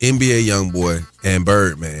 NBA Youngboy, and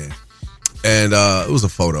Birdman. And it was a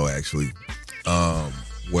photo, actually,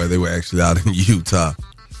 where they were actually out in Utah.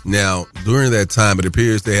 Now, during that time, it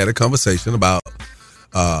appears they had a conversation about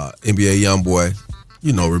NBA YoungBoy,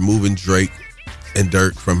 removing Drake and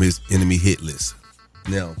Dirk from his enemy hit list.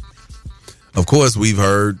 Now, of course, we've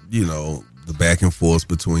heard, the back and forth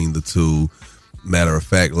between the two. Matter of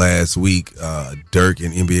fact, last week, Dirk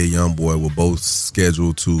and NBA YoungBoy were both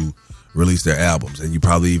scheduled to release their albums, and you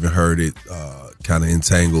probably even heard it kind of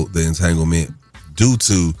the entanglement due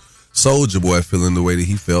to Soulja Boy feeling the way that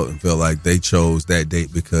he felt and felt like they chose that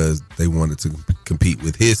date because they wanted to compete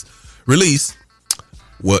with his release.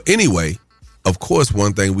 Well, anyway, of course,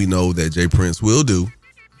 one thing we know that Jay Prince will do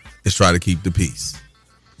is try to keep the peace.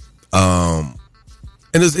 And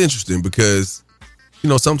it's interesting because,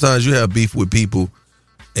 sometimes you have beef with people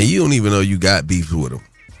and you don't even know you got beef with them.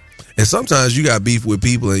 And sometimes you got beef with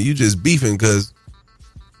people and you just beefing because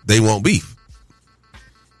they want beef.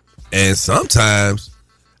 And sometimes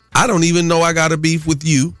I don't even know I got a beef with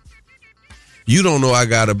you. You don't know I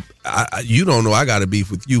got a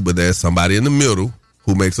beef with you, but there's somebody in the middle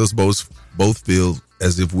who makes us both feel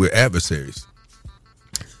as if we're adversaries.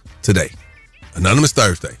 Today, Anonymous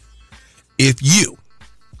Thursday. If you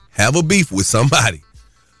have a beef with somebody,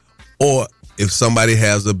 or if somebody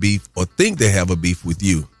has a beef or think they have a beef with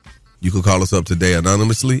you, you can call us up today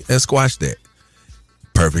anonymously and squash that.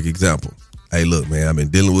 Perfect example. Hey, look, man, I've been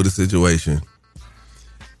dealing with a situation.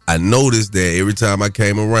 I noticed that every time I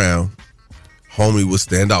came around, homie was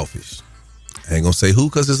standoffish. I ain't gonna say who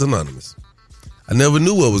because it's anonymous. I never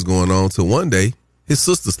knew what was going on till one day his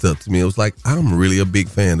sister stepped to me. It was like, I'm really a big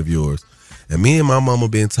fan of yours. And me and my mama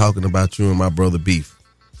been talking about you and my brother beef.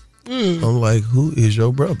 I'm like, who is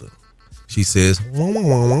your brother? She says, wah, wah,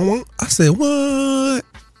 wah, wah, wah. I said, what?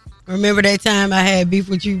 Remember that time I had beef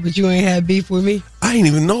with you, but you ain't had beef with me? I didn't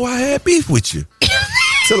even know I had beef with you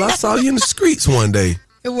till I saw you in the streets one day.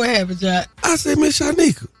 And what happened, Jack? I said, Miss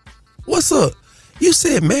Shanika, what's up? You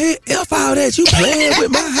said, man, F all that. You playing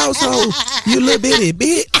with my household, you little bitty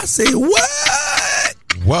bitch. I said, what?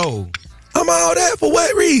 Whoa. I'm all that for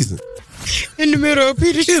what reason? In the middle of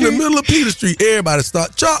Peter Street. In the middle of Peter Street. Everybody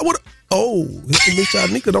start, what? Oh, Miss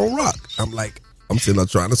Shanika don't rock. I'm like, I'm sitting there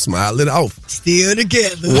trying to smile it off. Still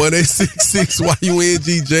together.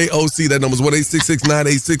 1-866-YUNGJOC. That number's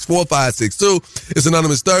 1-866-986-4562. It's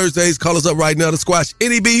Anonymous Thursdays. Call us up right now to squash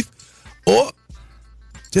any beef, or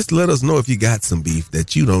just let us know if you got some beef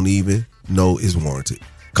that you don't even know is warranted.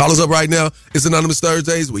 Call us up right now. It's Anonymous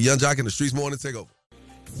Thursdays with Young Jock in the Streets Morning Takeover.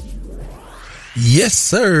 Yes,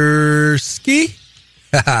 sir. Ski.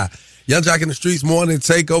 Young Jock in the Streets Morning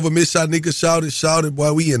Takeover. Miss Shanika shouted.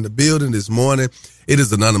 Boy, we in the building this morning. It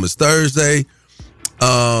is Anonymous Thursday.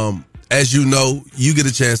 As you know, you get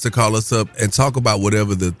a chance to call us up and talk about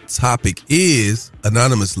whatever the topic is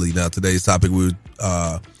anonymously. Now, today's topic, we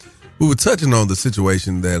were touching on the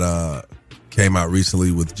situation that came out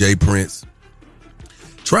recently with Jay Prince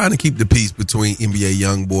trying to keep the peace between NBA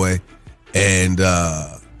YoungBoy and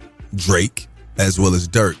Drake, as well as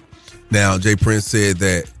Dirk. Now, Jay Prince said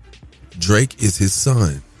that Drake is his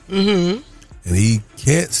son. Mm-hmm. And he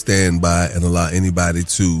can't stand by and allow anybody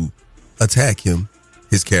to attack him,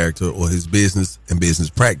 his character, or his business and business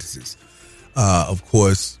practices. Of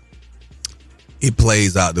course, it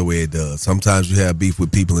plays out the way it does. Sometimes you have beef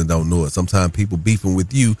with people and don't know it. Sometimes people beefing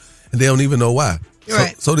with you and they don't even know why.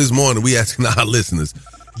 Right. So this morning, we asking our listeners,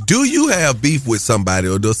 do you have beef with somebody,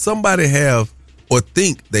 or does somebody have or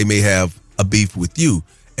think they may have a beef with you?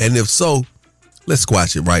 And if so, let's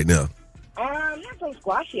squash it right now. Not gonna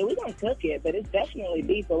squash it. We're gonna cook it, but it's definitely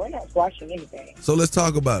beef, but we're not squashing anything. So let's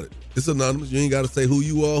talk about it. It's anonymous. You ain't got to say who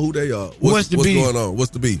you are, who they are. What's beef? going on?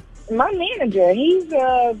 What's the beef? My manager, he's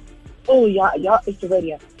y'all, it's the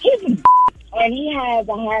radio. He's a and he has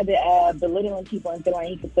a habit of belittling people and feeling like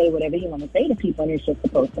he can say whatever he want to say to people, and it's just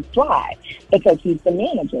supposed to fly because he's the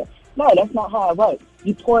manager. No, that's not how it works.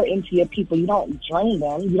 You pour into your people. You don't drain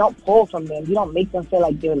them. You don't pull from them. You don't make them feel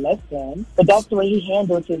like they're less than. But that's the way he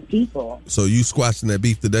handles his people. So you squashing that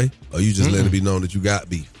beef today, or you just letting it be known that you got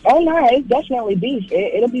beef? Oh, no, it's definitely beef.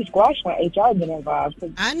 It'll be squashed when HR get involved.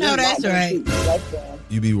 I know that's right.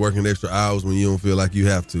 You be working extra hours when you don't feel like you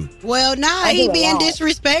have to. Well, he being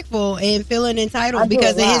disrespectful and feeling entitled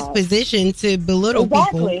because of his position to belittle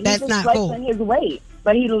people. That's not cool. His weight.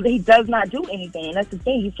 But he does not do anything. That's the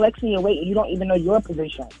thing. You flexing your weight and you don't even know your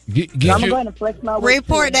position. So I'm going to flex my weight.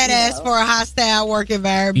 Report that ass for a hostile work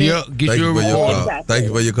environment. Yeah, Thank you for your call. Thank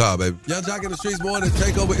you for your call, baby. Young Jock in the Streets Morning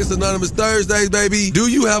Takeover. It's Anonymous Thursdays, baby. Do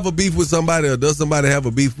you have a beef with somebody, or does somebody have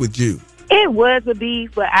a beef with you? It was a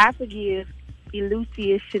beef, but I forgive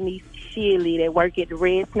Elucia Shanice Shirley that work at the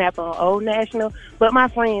Red Snapper on Old National, but my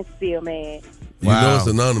friend's still mad. You know it's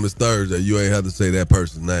Anonymous Thursday. You ain't have to say that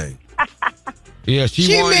person's name. Yeah,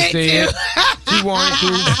 she wanted meant to. She wanted to.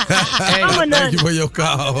 Hey, thank you for your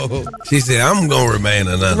call. She said, I'm going to remain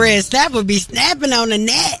anonymous. Red Snap would be snapping on the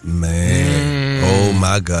net. Man, oh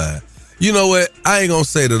my God. You know what? I ain't going to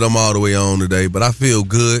say that I'm all the way on today, but I feel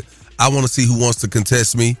good. I want to see who wants to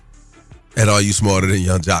contest me at Are You Smarter Than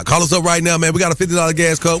Young Jock? Call us up right now, man. We got a $50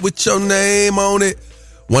 gas card with your name on it.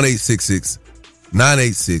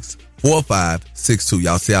 1-866-986-4562.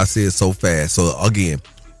 Y'all see I say it so fast. So again,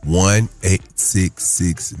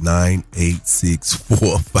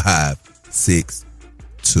 1-866-986-4562.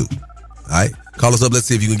 All right? Call us up. Let's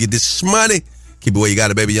see if you can get this money. Keep it where you got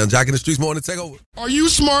it, baby. Young Jock in the Streets Morning Takeover. Are you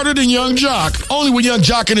smarter than Young Jock? Only with Young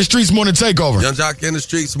Jock in the Streets Morning Takeover. Young Jock in the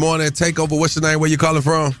Streets Morning Takeover. What's your name? Where you calling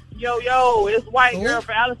from? Yo, it's White Girl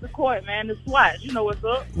for Allison Court, man. The SWAT. You know what's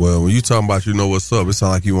up. Well, when you talking about you know what's up, it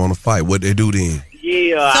sounds like you want to fight. What they do then?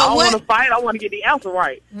 Yeah, I don't want to fight. I want to get the answer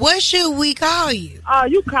right. What should we call you?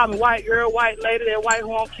 You call me White Girl, White Lady, that White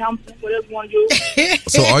Horn Council, whatever you want to use.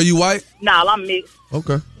 So are you white? Nah, I'm mixed.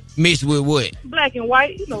 Okay. Mixed with what? Black and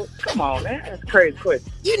white. You know, come on, man. That's a crazy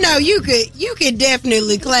question. You know, you could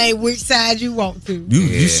definitely claim which side you want to.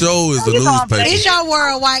 You show is the newspaper. It's your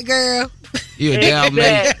world, white girl. You're a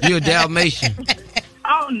Dalmatian. You're a Dalmatian.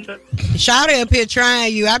 Shawty up here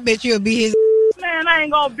trying you. I bet you'll be his. Man, I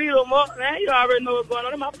ain't gonna beat him up, man. You already know what's going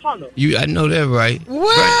on. That's my partner. I know that, right?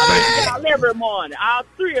 What? Y'all every morning. All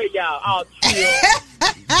three of y'all. All three of y'all.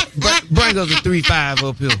 Bring us a 3-5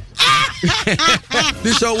 up here.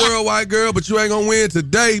 This your world, white girl, but you ain't gonna win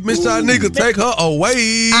today. Miss Shanika, take her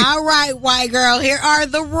away. All right, white girl, here are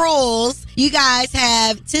the rules. You guys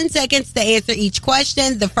have 10 seconds to answer each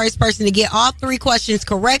question. The first person to get all 3 questions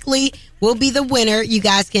correctly will be the winner. You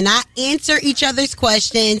guys cannot answer each other's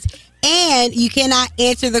questions, and you cannot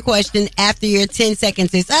answer the question after your 10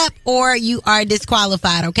 seconds is up, or you are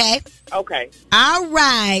disqualified, okay? Okay. All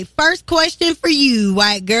right, first question for you,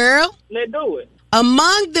 white girl. Let's do it.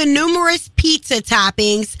 Among the numerous pizza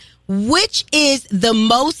toppings, which is the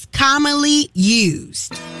most commonly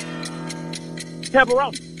used?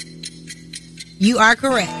 Pepperoni. You are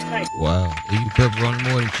correct. Wow. You eat pepperoni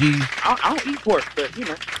more than cheese? I don't eat pork, but you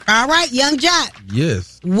know. All right, Young Jock.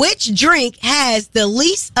 Yes. Which drink has the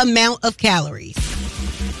least amount of calories?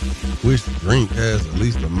 Which drink has the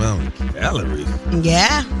least amount of calories?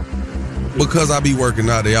 Yeah. Because I be working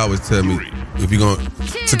out, they always tell me if you're going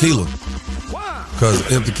tequila.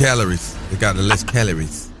 Because empty calories. They got the less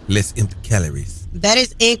calories. Less empty calories. That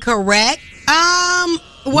is incorrect.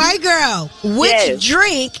 White girl, which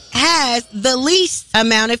drink has the least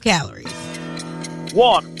amount of calories?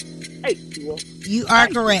 Water. Hey, you are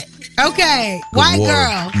correct. Okay, white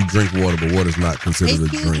girl. You drink water, but water's not considered a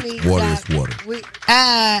drink. Water is water.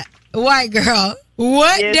 White girl,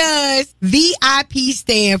 what does VIP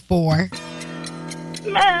stand for?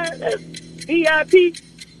 Man, that's VIP.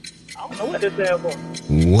 I don't know what this stands for.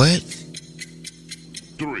 What?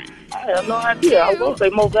 3. I have no idea. I was going to say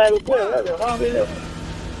most valuable player.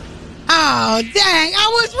 Oh, dang. I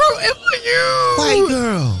was rooting for you. White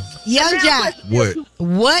girl. Young Jock.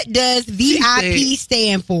 What does VIP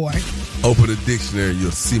stand for? Open the dictionary.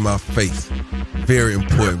 You'll see my face. Very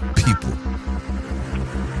important people.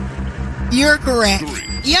 You're correct.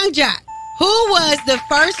 Young Jock. Who was the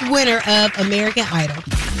first winner of American Idol?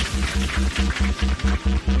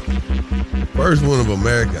 First one of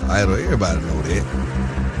American Idol. Everybody know that.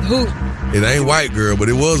 Who? It ain't white girl, but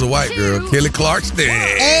it was a white girl. Kelly Clarkson.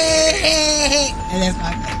 Hey. And that's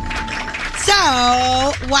my favorite. So,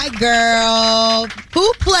 white girl,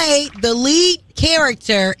 who played the lead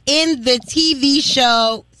character in the TV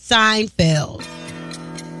show Seinfeld?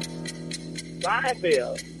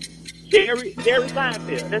 Seinfeld. Jerry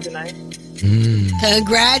Seinfeld. That's the name.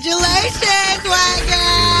 Congratulations, white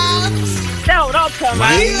girl. No, don't tell me.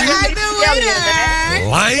 You have the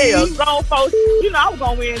winner. Yeah, grown folks. You know, I was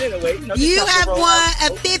going to win anyway. You have won a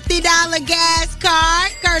 $50 gas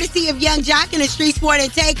card, courtesy of Young Jock in the Street Morning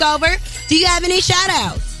Takeover. Do you have any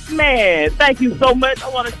shout-outs? Man, thank you so much. I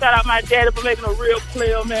want to shout out my daddy for making a real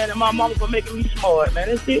player, man, and my mama for making me smart, man.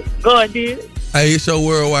 That's it. God did it. Hey, it's your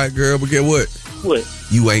world, white girl, but get what? What?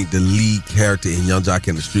 You ain't the lead character in Young Jock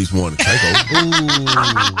in the Streets Morning Takeover. Ooh.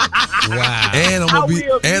 Wow. And I'm gonna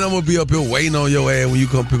be up here waiting on your ass when you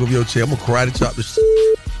come pick up your chair. I'm gonna karate chop the shit.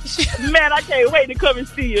 Man, I can't wait to come and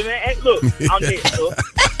see you, man. Hey, look, I'm there.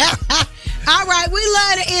 All right, we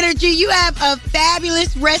love the energy. You have a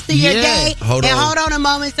fabulous rest of your day. Hold on a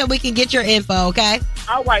moment so we can get your info, okay?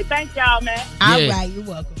 All right, thank y'all, man. All right, you're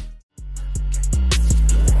welcome.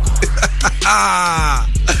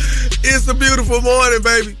 It's a beautiful morning,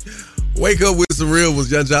 baby. Wake up with some real ones.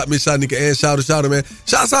 Young Jock, Miss Shanika, and Shouter, man.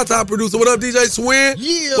 Shouts out to our producer. What up, DJ Swin?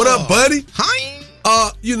 Yeah. What up, buddy? Hi.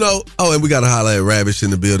 And we got to holler at Ravish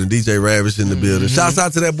in the building. DJ Ravish in the building. Shouts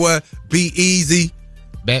out to that boy, Be Easy.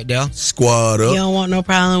 Back there. Squad up. You don't want no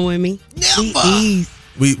problem with me. Never.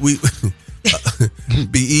 We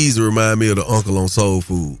Be Easy remind me of the uncle on Soul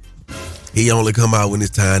Food. He only come out when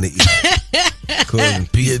it's time to eat. Cousin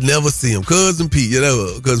Pete. You never see him. Cousin Pete.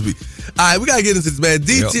 Cousin Pete. All right, we got to get into this, man.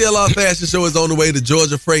 DTLR Fashion Show is on the way to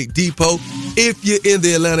Georgia Freight Depot. If you're in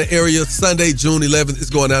the Atlanta area, Sunday, June 11th, it's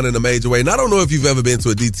going down in a major way. And I don't know if you've ever been to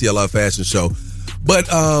a DTLR Fashion Show, but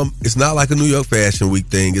it's not like a New York Fashion Week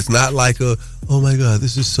thing. It's not like oh my God,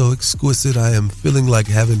 this is so exquisite. I am feeling like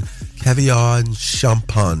having caviar and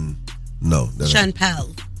champagne. No.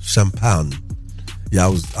 Champagne. Yeah, I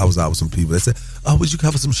was out with some people. They said, would you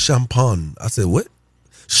cover some champagne? I said, what?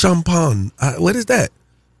 Champagne. What is that?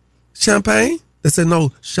 Champagne? They said,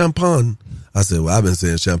 no, champagne. I said, well, I've been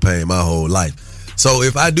saying champagne my whole life. So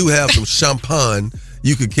if I do have some champagne,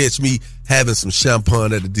 you could catch me having some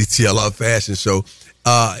champagne at the DTLR Fashion Show.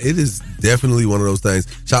 It is definitely one of those things.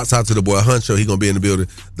 Shouts out to the boy Huncho. He gonna be in the building.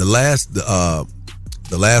 The last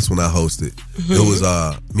one I hosted, it was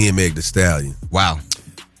me and Meg Thee Stallion. Wow.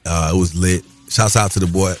 It was lit. Shouts out to the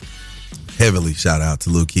boy. Heavily shout out to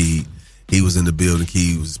Lil Key. He was in the building.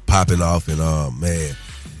 He was popping off, and man,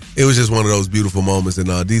 it was just one of those beautiful moments. And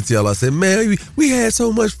DTL, I said, man, we had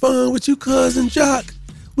so much fun with you, cousin Jock.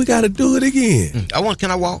 We got to do it again.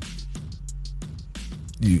 Can I walk?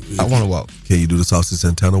 I want to walk. Can you do the Saucy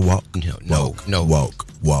Santana walk? No. Walk.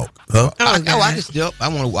 Huh? I can still. I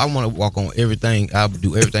want to walk on everything. I'll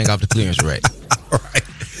do everything off the clearance rack. All right.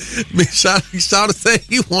 Shouty say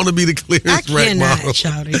he want to be the clearance rack model.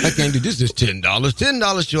 I can't do this. Is $10.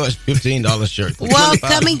 $10 shorts, $15 shirt. Well,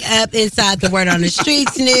 coming up inside the Word on the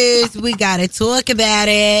Streets news, we got to talk about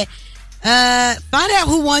it. Find out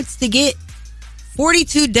who wants to get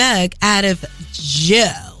 42 Doug out of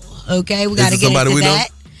jail. Okay, we got to get into that.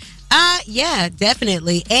 Yeah,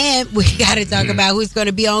 definitely. And we got to talk about who's going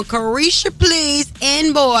to be on Carisha Please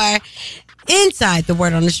and more. Inside the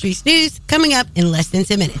Word on the Streets news, coming up in less than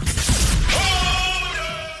 10 minutes.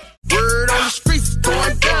 Word on the streets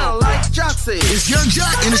going down like Jock said. It's Young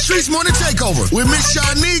Jock in the Streets Morning Takeover with Miss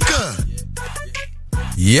Shanika.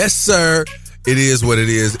 Yes, sir. It is what it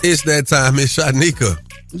is. It's that time, Miss Shanika.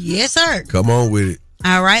 Yes, sir. Come on with it.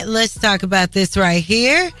 All right, let's talk about this right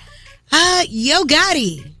here. Yo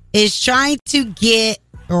Gotti is trying to get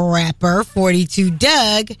rapper 42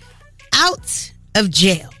 Doug out of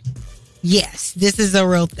jail. Yes, this is a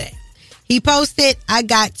real thing. He posted, I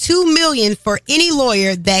got $2 million for any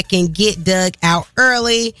lawyer that can get Doug out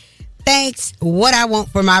early. Thanks, what I want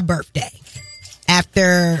for my birthday.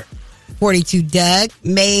 After 42 Doug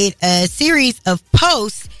made a series of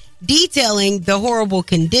posts detailing the horrible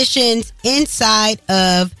conditions inside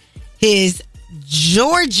of his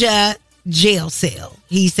Georgia jail cell.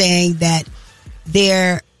 He's saying that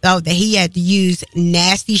that he had to use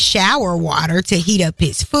nasty shower water to heat up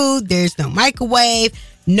his food. There's no microwave,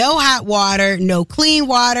 no hot water, no clean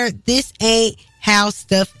water. This ain't how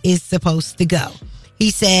stuff is supposed to go. He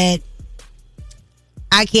said,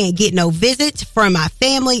 I can't get no visits from my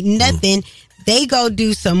family, nothing. They go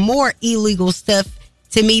do some more illegal stuff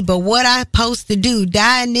to me, but what I supposed to do,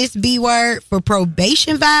 die in this B word for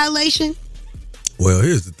probation violation? Well,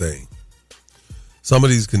 here's the thing. Some of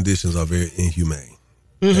these conditions are very inhumane.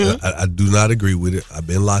 Mm-hmm. I do not agree with it. I've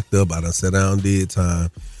been locked up. I done sat down and did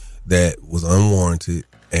time that was unwarranted,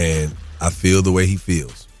 and I feel the way he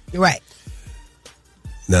feels. Right.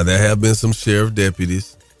 Now, there have been some sheriff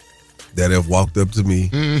deputies that have walked up to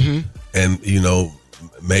me and,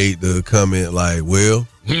 made the comment like, well,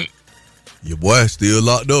 your boy still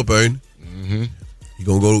locked up, ain't he? He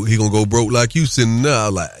gonna go broke like you sitting there.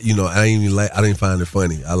 I didn't find it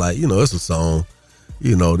funny. It's a song.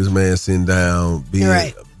 This man sitting down,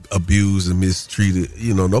 being abused and mistreated.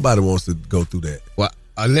 Nobody wants to go through that. Well,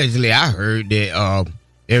 allegedly, I heard that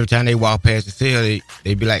every time they walk past the cell,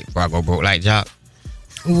 they be like, "Before I go broke like Jock."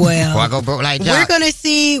 Well, before I go broke like Jock. We're gonna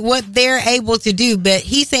see what they're able to do, but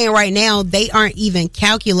he's saying right now they aren't even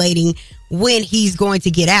calculating when he's going to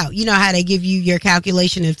get out. You know how they give you your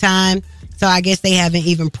calculation of time, so I guess they haven't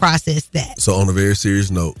even processed that. So on a very serious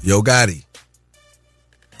note, Yo Gotti,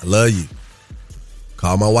 I love you.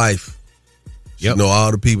 Call my wife. She know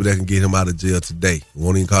all the people that can get him out of jail today. It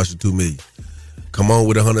won't even cost you $2 million. Come on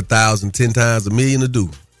with 100,000, 10 times $1 million to do.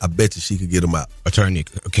 I bet you she could get him out. Attorney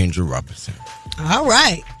Kendra Robinson. All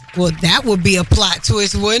right. Well, that would be a plot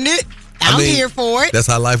twist, wouldn't it? I'm here for it. That's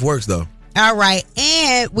how life works, though. All right.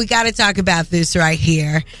 And we got to talk about this right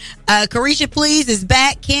here. Carisha Please is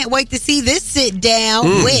back. Can't wait to see this sit down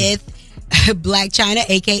with Blac Chyna,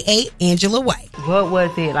 a.k.a. Angela White. What was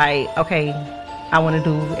it like? Okay, I want to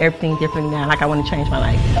do everything different now. Like, I want to change my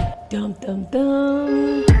life. Dum, dum,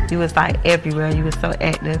 dum. You was like everywhere. You was so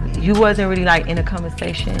active. You wasn't really like in a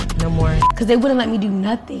conversation no more. Because they wouldn't let me do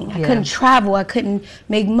nothing. I couldn't travel. I couldn't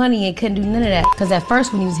make money. I couldn't do none of that. Because at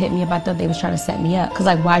first when he was hitting me up, I thought they was trying to set me up. Because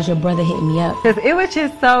like, why is your brother hitting me up? Because it was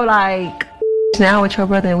just so like, now with your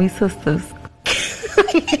brother and we sisters.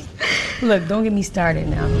 Look, don't get me started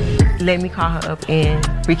now. Let me call her up and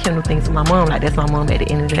rekindle things with my mom. Like, that's my mom at the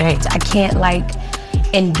end of the day. I can't like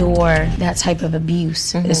endure that type of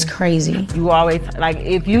abuse. It's crazy. You always, like,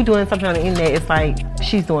 if you doing something on the internet, it's like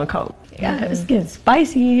she's doing coke. Yeah, it's getting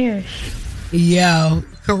spicy in here. Yo,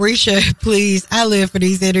 Carisha, please, I live for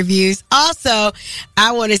these interviews. Also,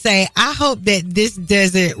 I want to say, I hope that this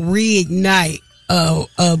doesn't reignite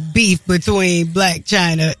a beef between Blac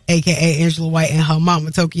Chyna, aka Angela White, and her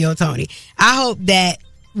mama, Tokyo Toni. I hope that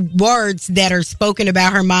words that are spoken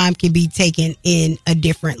about her mom can be taken in a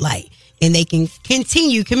different light and they can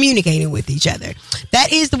continue communicating with each other.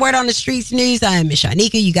 That is the Word on the Streets news. I am Miss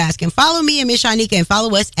Shanika. You guys can follow me and Miss Shanika and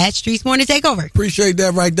follow us at Streets Morning Takeover. Appreciate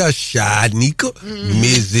that right there, Shanika.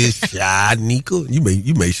 Mrs. Shanika.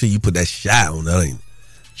 You make sure you put that shy on that, ain't it?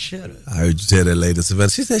 Shut up. I heard you tell that lady, Savannah.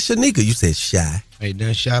 She said Shanika. You said shy. Ain't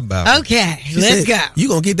done shy about it. Okay, She let's said, go. You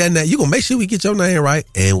gonna get that name. You gonna make sure we get your name right.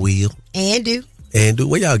 And will. And do. And do.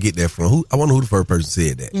 Where y'all get that from? I wonder who the first person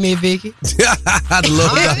said that. Me, Vicky. I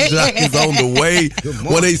love that Jock is on the way.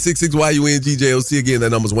 1-866-YUNGJOC. Again, that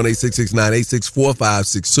number's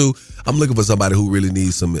 1-866-986-4562. I'm looking for somebody who really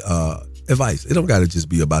needs some advice. It don't gotta just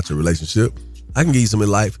be about your relationship. I can give you some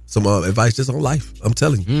advice just on life. I'm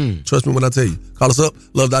telling you. Trust me when I tell you. Call us up.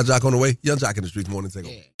 Love Doc Jock on the way. Young Jock in the Streets Morning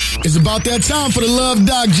Takeover. It's about that time for the Love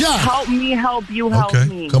Doc Jock. Help me, help you, help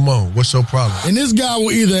me. Come on. What's your problem? And this guy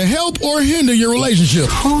will either help or hinder your relationship.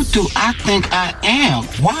 Who do I think I am?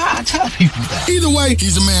 Why I tell people that? Either way,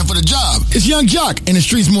 he's a man for the job. It's Young Jock in the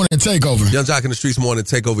Streets Morning Takeover. Young Jock in the Streets Morning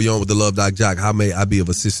Takeover. You on with the Love Doc Jock. How may I be of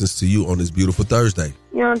assistance to you on this beautiful Thursday?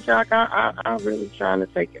 Young Jock, I'm really trying to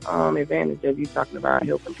take advantage of you talking about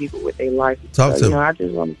helping people with their life. Talk to me. I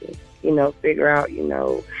just wanted to, figure out,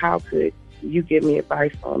 how could you give me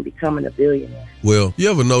advice on becoming a billionaire? Well, you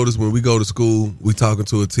ever notice when we go to school, we talking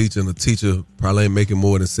to a teacher, and the teacher probably ain't making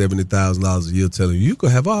more than $70,000 a year, telling you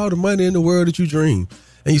could have all the money in the world that you dream.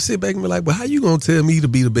 And you sit back and be like, well, how you going to tell me to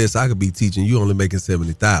be the best I could be teaching? You only making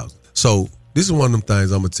 $70,000. So this is one of them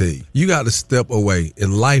things I'm going to tell you. You got to step away.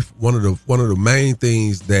 In life, one of the main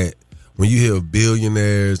things that when you hear of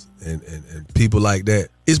billionaires and people like that,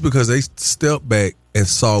 it's because they stepped back and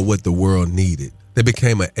saw what the world needed. They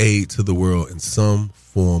became an aid to the world in some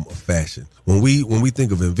form or fashion. When we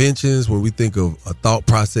think of inventions, when we think of a thought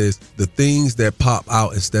process, the things that pop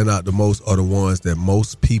out and stand out the most are the ones that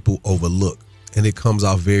most people overlook. And it comes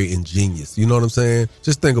out very ingenious. You know what I'm saying?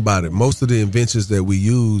 Just think about it. Most of the inventions that we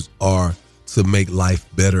use are to make life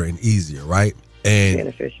better and easier, right? And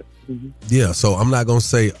beneficial. Mm-hmm. Yeah, so I'm not gonna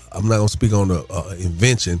speak on the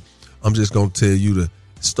invention. I'm just gonna tell you to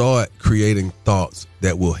start creating thoughts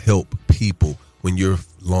that will help people when you're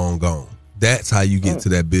long gone. That's how you get to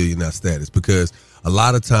that billionaire status, because a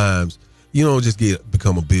lot of times you don't just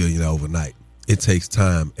become a billionaire overnight. It takes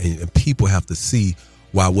time, and people have to see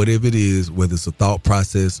why whatever it is, whether it's a thought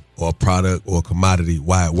process or a product or a commodity,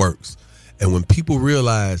 why it works. And when people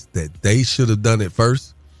realize that they should have done it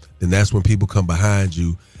first, then that's when people come behind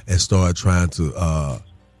you and start trying to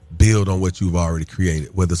build on what you've already created,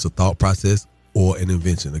 whether it's a thought process or an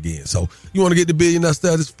invention again. So you want to get the billionaire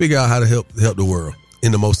status, figure out how to help the world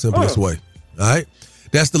in the most simplest way. All right?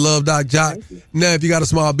 That's the Love Doc Jock. Now, if you got a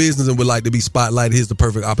small business and would like to be spotlighted, here's the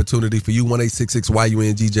perfect opportunity for you.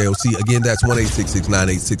 1-866-YUNGJOC. Again, that's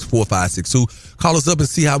 1-866-986-4562. Call us up and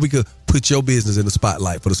see how we could put your business in the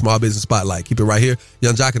spotlight for the Small Business Spotlight. Keep it right here.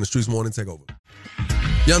 Young Jock in the Streets Morning Takeover.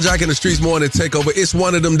 Young Jock in the Streets Morning Takeover. It's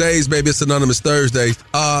one of them days, baby. It's Anonymous Thursday.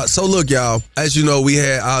 So look, y'all. As you know, we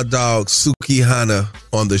had our dog Suki Hana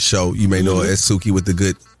on the show. You may know her as Suki with the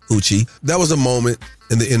good Uchi. That was a moment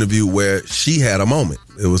in the interview where she had a moment.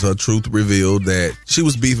 It was her truth revealed that she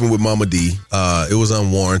was beefing with Mama D. It was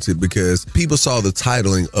unwarranted because people saw the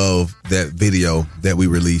titling of that video that we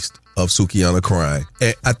released of Sukihana crying.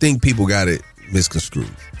 And I think people got it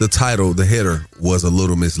misconstrued. The title, the header, was a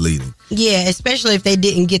little misleading. Yeah, especially if they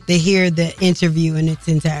didn't get to hear the interview in its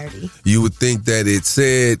entirety. You would think that it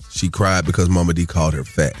said she cried because Mama D called her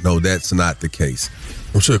fat. No, that's not the case.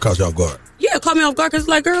 I'm sure it caught you off guard. Yeah, it caught me off guard because it's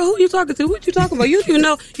like, girl, who you talking to? What you talking about? You don't even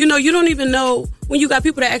know. You don't even know when you got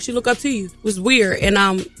people that actually look up to you. It was weird. And,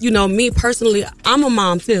 me personally, I'm a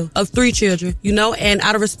mom, too, of 3 children, and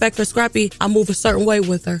out of respect for Scrappy, I move a certain way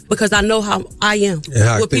with her because I know how I am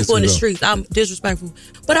with people in the streets. I'm disrespectful.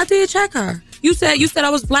 But I did check her. You said I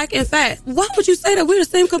was black and fat. Why would you say that? We're the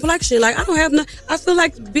same complexion. Like, I don't have no. I feel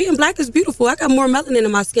like being black is beautiful. I got more melanin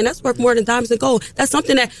in my skin. That's worth more than diamonds and gold. That's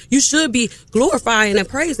something that you should be glorifying and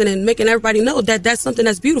praising and making everybody know that that's something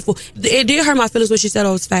that's beautiful. It did hurt my feelings when she said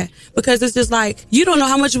I was fat, because it's just like, you don't know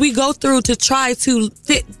how much we go through to try to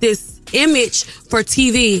fit this image for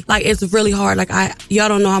TV. Like, it's really hard. Like, y'all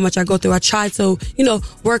don't know how much I go through. I try to,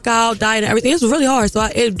 work out, diet, and everything. It's really hard. So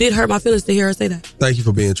it did hurt my feelings to hear her say that. Thank you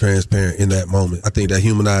for being transparent in that moment. I think that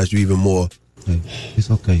humanized you even more. Hey,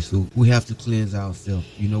 it's okay, so we have to cleanse ourselves.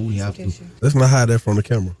 We have to. Let's not hide that from the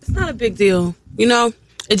camera. It's not a big deal.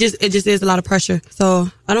 It just is a lot of pressure. So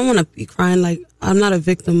I don't want to be crying. Like, I'm not a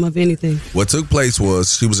victim of anything. What took place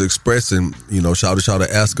was she was expressing, Shawty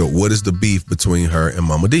asked her, what is the beef between her and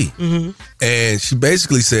Mama D? Mm-hmm. And she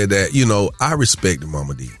basically said that, I respected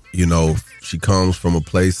Mama D. She comes from a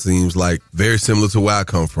place, seems like, very similar to where I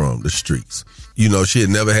come from, the streets. She had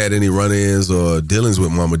never had any run-ins or dealings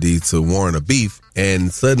with Mama D to warrant a beef.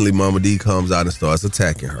 And suddenly Mama D comes out and starts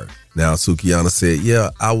attacking her. Now, Sukihana said,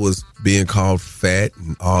 yeah, I was being called fat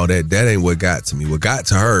and all that. That ain't what got to me. What got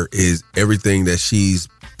to her is everything that she's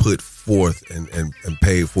put forth and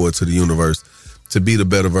paid for to the universe to be the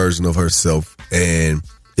better version of herself. And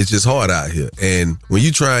it's just hard out here. And when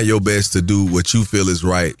you trying your best to do what you feel is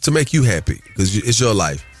right to make you happy, because it's your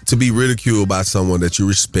life, to be ridiculed by someone that you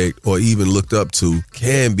respect or even looked up to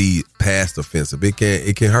can be past offensive. It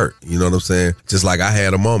can hurt. You know what I'm saying? Just like I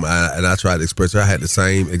had a moment, and I tried to express her. I had the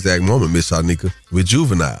same exact moment, Miss Shanika, with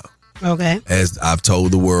Juvenile. Okay. As I've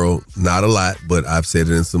told the world, not a lot, but I've said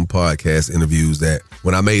it in some podcast interviews that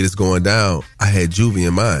when I made It's Going Down, I had Juvie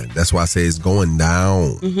in mind. That's why I say it's going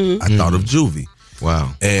down. Mm-hmm. I thought of Juvie.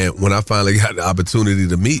 Wow. And when I finally got the opportunity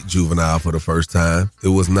to meet Juvenile for the first time, it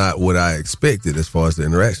was not what I expected as far as the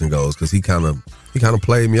interaction goes, because he kind of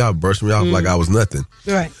played me off, brushed me off like I was nothing.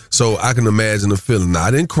 Right. So I can imagine the feeling. Now,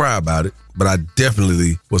 I didn't cry about it, but I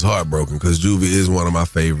definitely was heartbroken because Juvie is one of my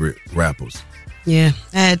favorite rappers. Yeah,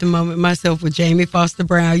 I had the moment myself with Jamie Foster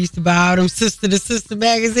Brown. I used to buy all them Sister to Sister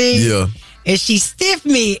magazines. Yeah. And she stiffed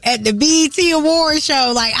me at the BET Awards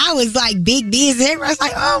show. Like, I was like big busy. Everybody was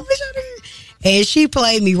like, oh, bitch, and she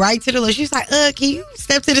played me right to the left. She was like, can you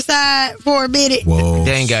step to the side for a minute? Whoa.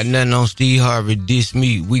 They ain't got nothing on Steve Harvey diss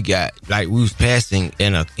me. We was passing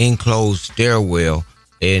in an enclosed stairwell,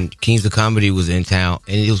 and Kings of Comedy was in town,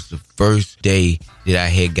 and it was the first day that I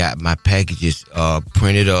had got my packages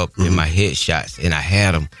printed up and my headshots, and I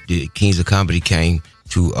had them. The Kings of Comedy came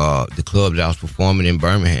to the club that I was performing in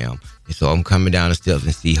Birmingham, and so I'm coming down the steps,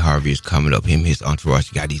 and Steve Harvey is coming up. Him and his entourage,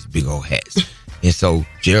 he got these big old hats. And so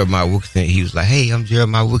Jeremiah Wilkerson, he was like, hey, I'm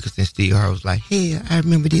Jeremiah Wilkerson. Steve Harvey was like, hey, I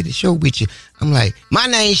remember did the show with you. I'm like, my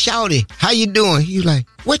name's Shawty. How you doing? He was like,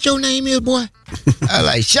 what your name is, boy? I was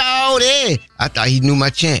like, Shawty. I thought he knew my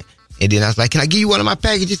chant. And then I was like, can I give you one of my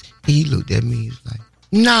packages? And he looked at me. He was like,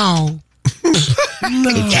 no. He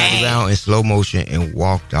turned around in slow motion and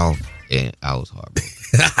walked off. And I was heartbroken.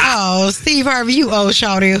 Oh, Steve Harvey, you owe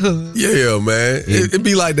Shawty a hug. Yeah, man. It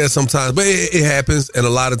be like that sometimes, but it happens, and a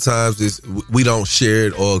lot of times we don't share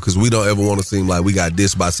it, or because we don't ever want to seem like we got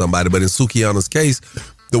dissed by somebody. But in Sukihana's case,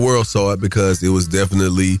 the world saw it because it was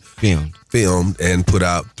definitely filmed and put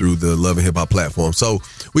out through the Love and Hip Hop platform. So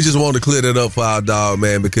we just wanted to clear that up for our dog,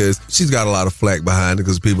 man, because she's got a lot of flack behind it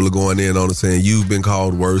because people are going in on it saying you've been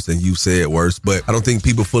called worse and you said worse. But I don't think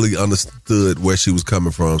people fully understood where she was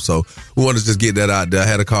coming from. So we wanted to just get that out there. I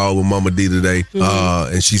had a call with Mama D today,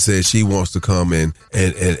 and she said she wants to come and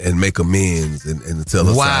make amends and tell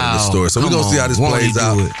her side of the story. So we're going to see how this plays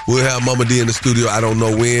out. We'll have Mama D in the studio. I don't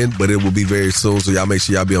know when, but it will be very soon. So y'all make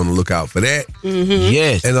sure y'all be on the lookout for that. Mm-hmm.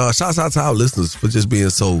 Yes. And shouts out to our listeners for just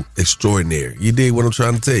being so extraordinary. You dig what I'm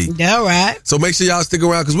trying to tell you? All right. So make sure y'all stick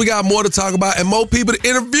around because we got more to talk about and more people to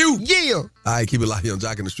interview. Yeah. All right, keep it locked here on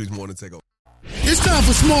Jock in the Streets Morning Takeover. It's time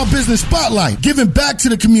for Small Business Spotlight, giving back to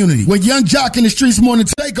the community with Young Jock in the Streets Morning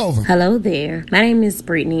Takeover. Hello there. My name is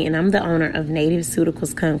Brittany, and I'm the owner of Native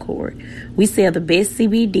Pharmaceuticals Concord. We sell the best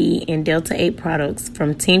CBD and Delta 8 products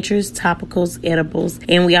from tinctures, topicals, edibles,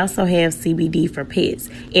 and we also have CBD for pets.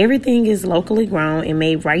 Everything is locally grown and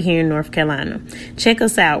made right here in North Carolina. Check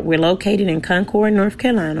us out. We're located in Concord, North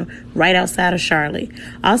Carolina, right outside of Charlotte.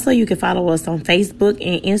 Also, you can follow us on Facebook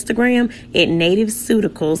and Instagram at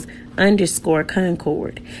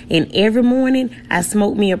nativepharmaceuticals_Concord. And every morning, I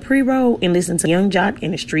smoke me a pre-roll and listen to Young Jock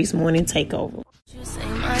in the Streets Morning Takeover.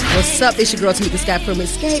 What's up? It's your girl Tamika Scott from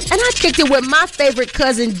Escape, and I kicked it with my favorite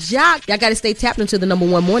cousin Jock. Y'all gotta stay tapped into the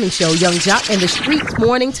 #1 morning show, Young Jock and the Streets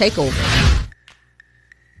Morning Takeover.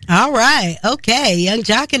 All right. Okay. Young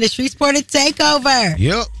Jock and the Streets Morning Takeover.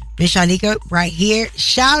 Yep. Miss Shanika right here.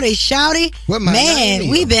 Shouty.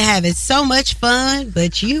 Man, we've been having so much fun,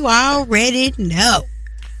 but you already know.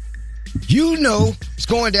 You know, it's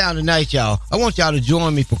going down tonight, y'all. I want y'all to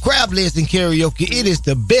join me for Crab Legs and Karaoke. It is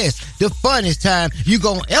the best, the funnest time you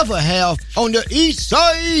gonna ever have on the east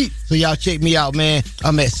side. So y'all check me out, man.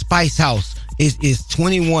 I'm at Spice House. It's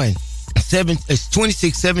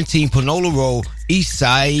 2617 Panola Road, East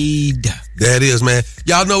Side. There it is, man.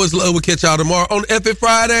 Y'all know it's love. We'll catch y'all tomorrow on Epic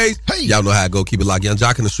Fridays. Hey. Y'all know how it go. Keep it locked. Young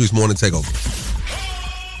Jock in the Streets Morning Takeover.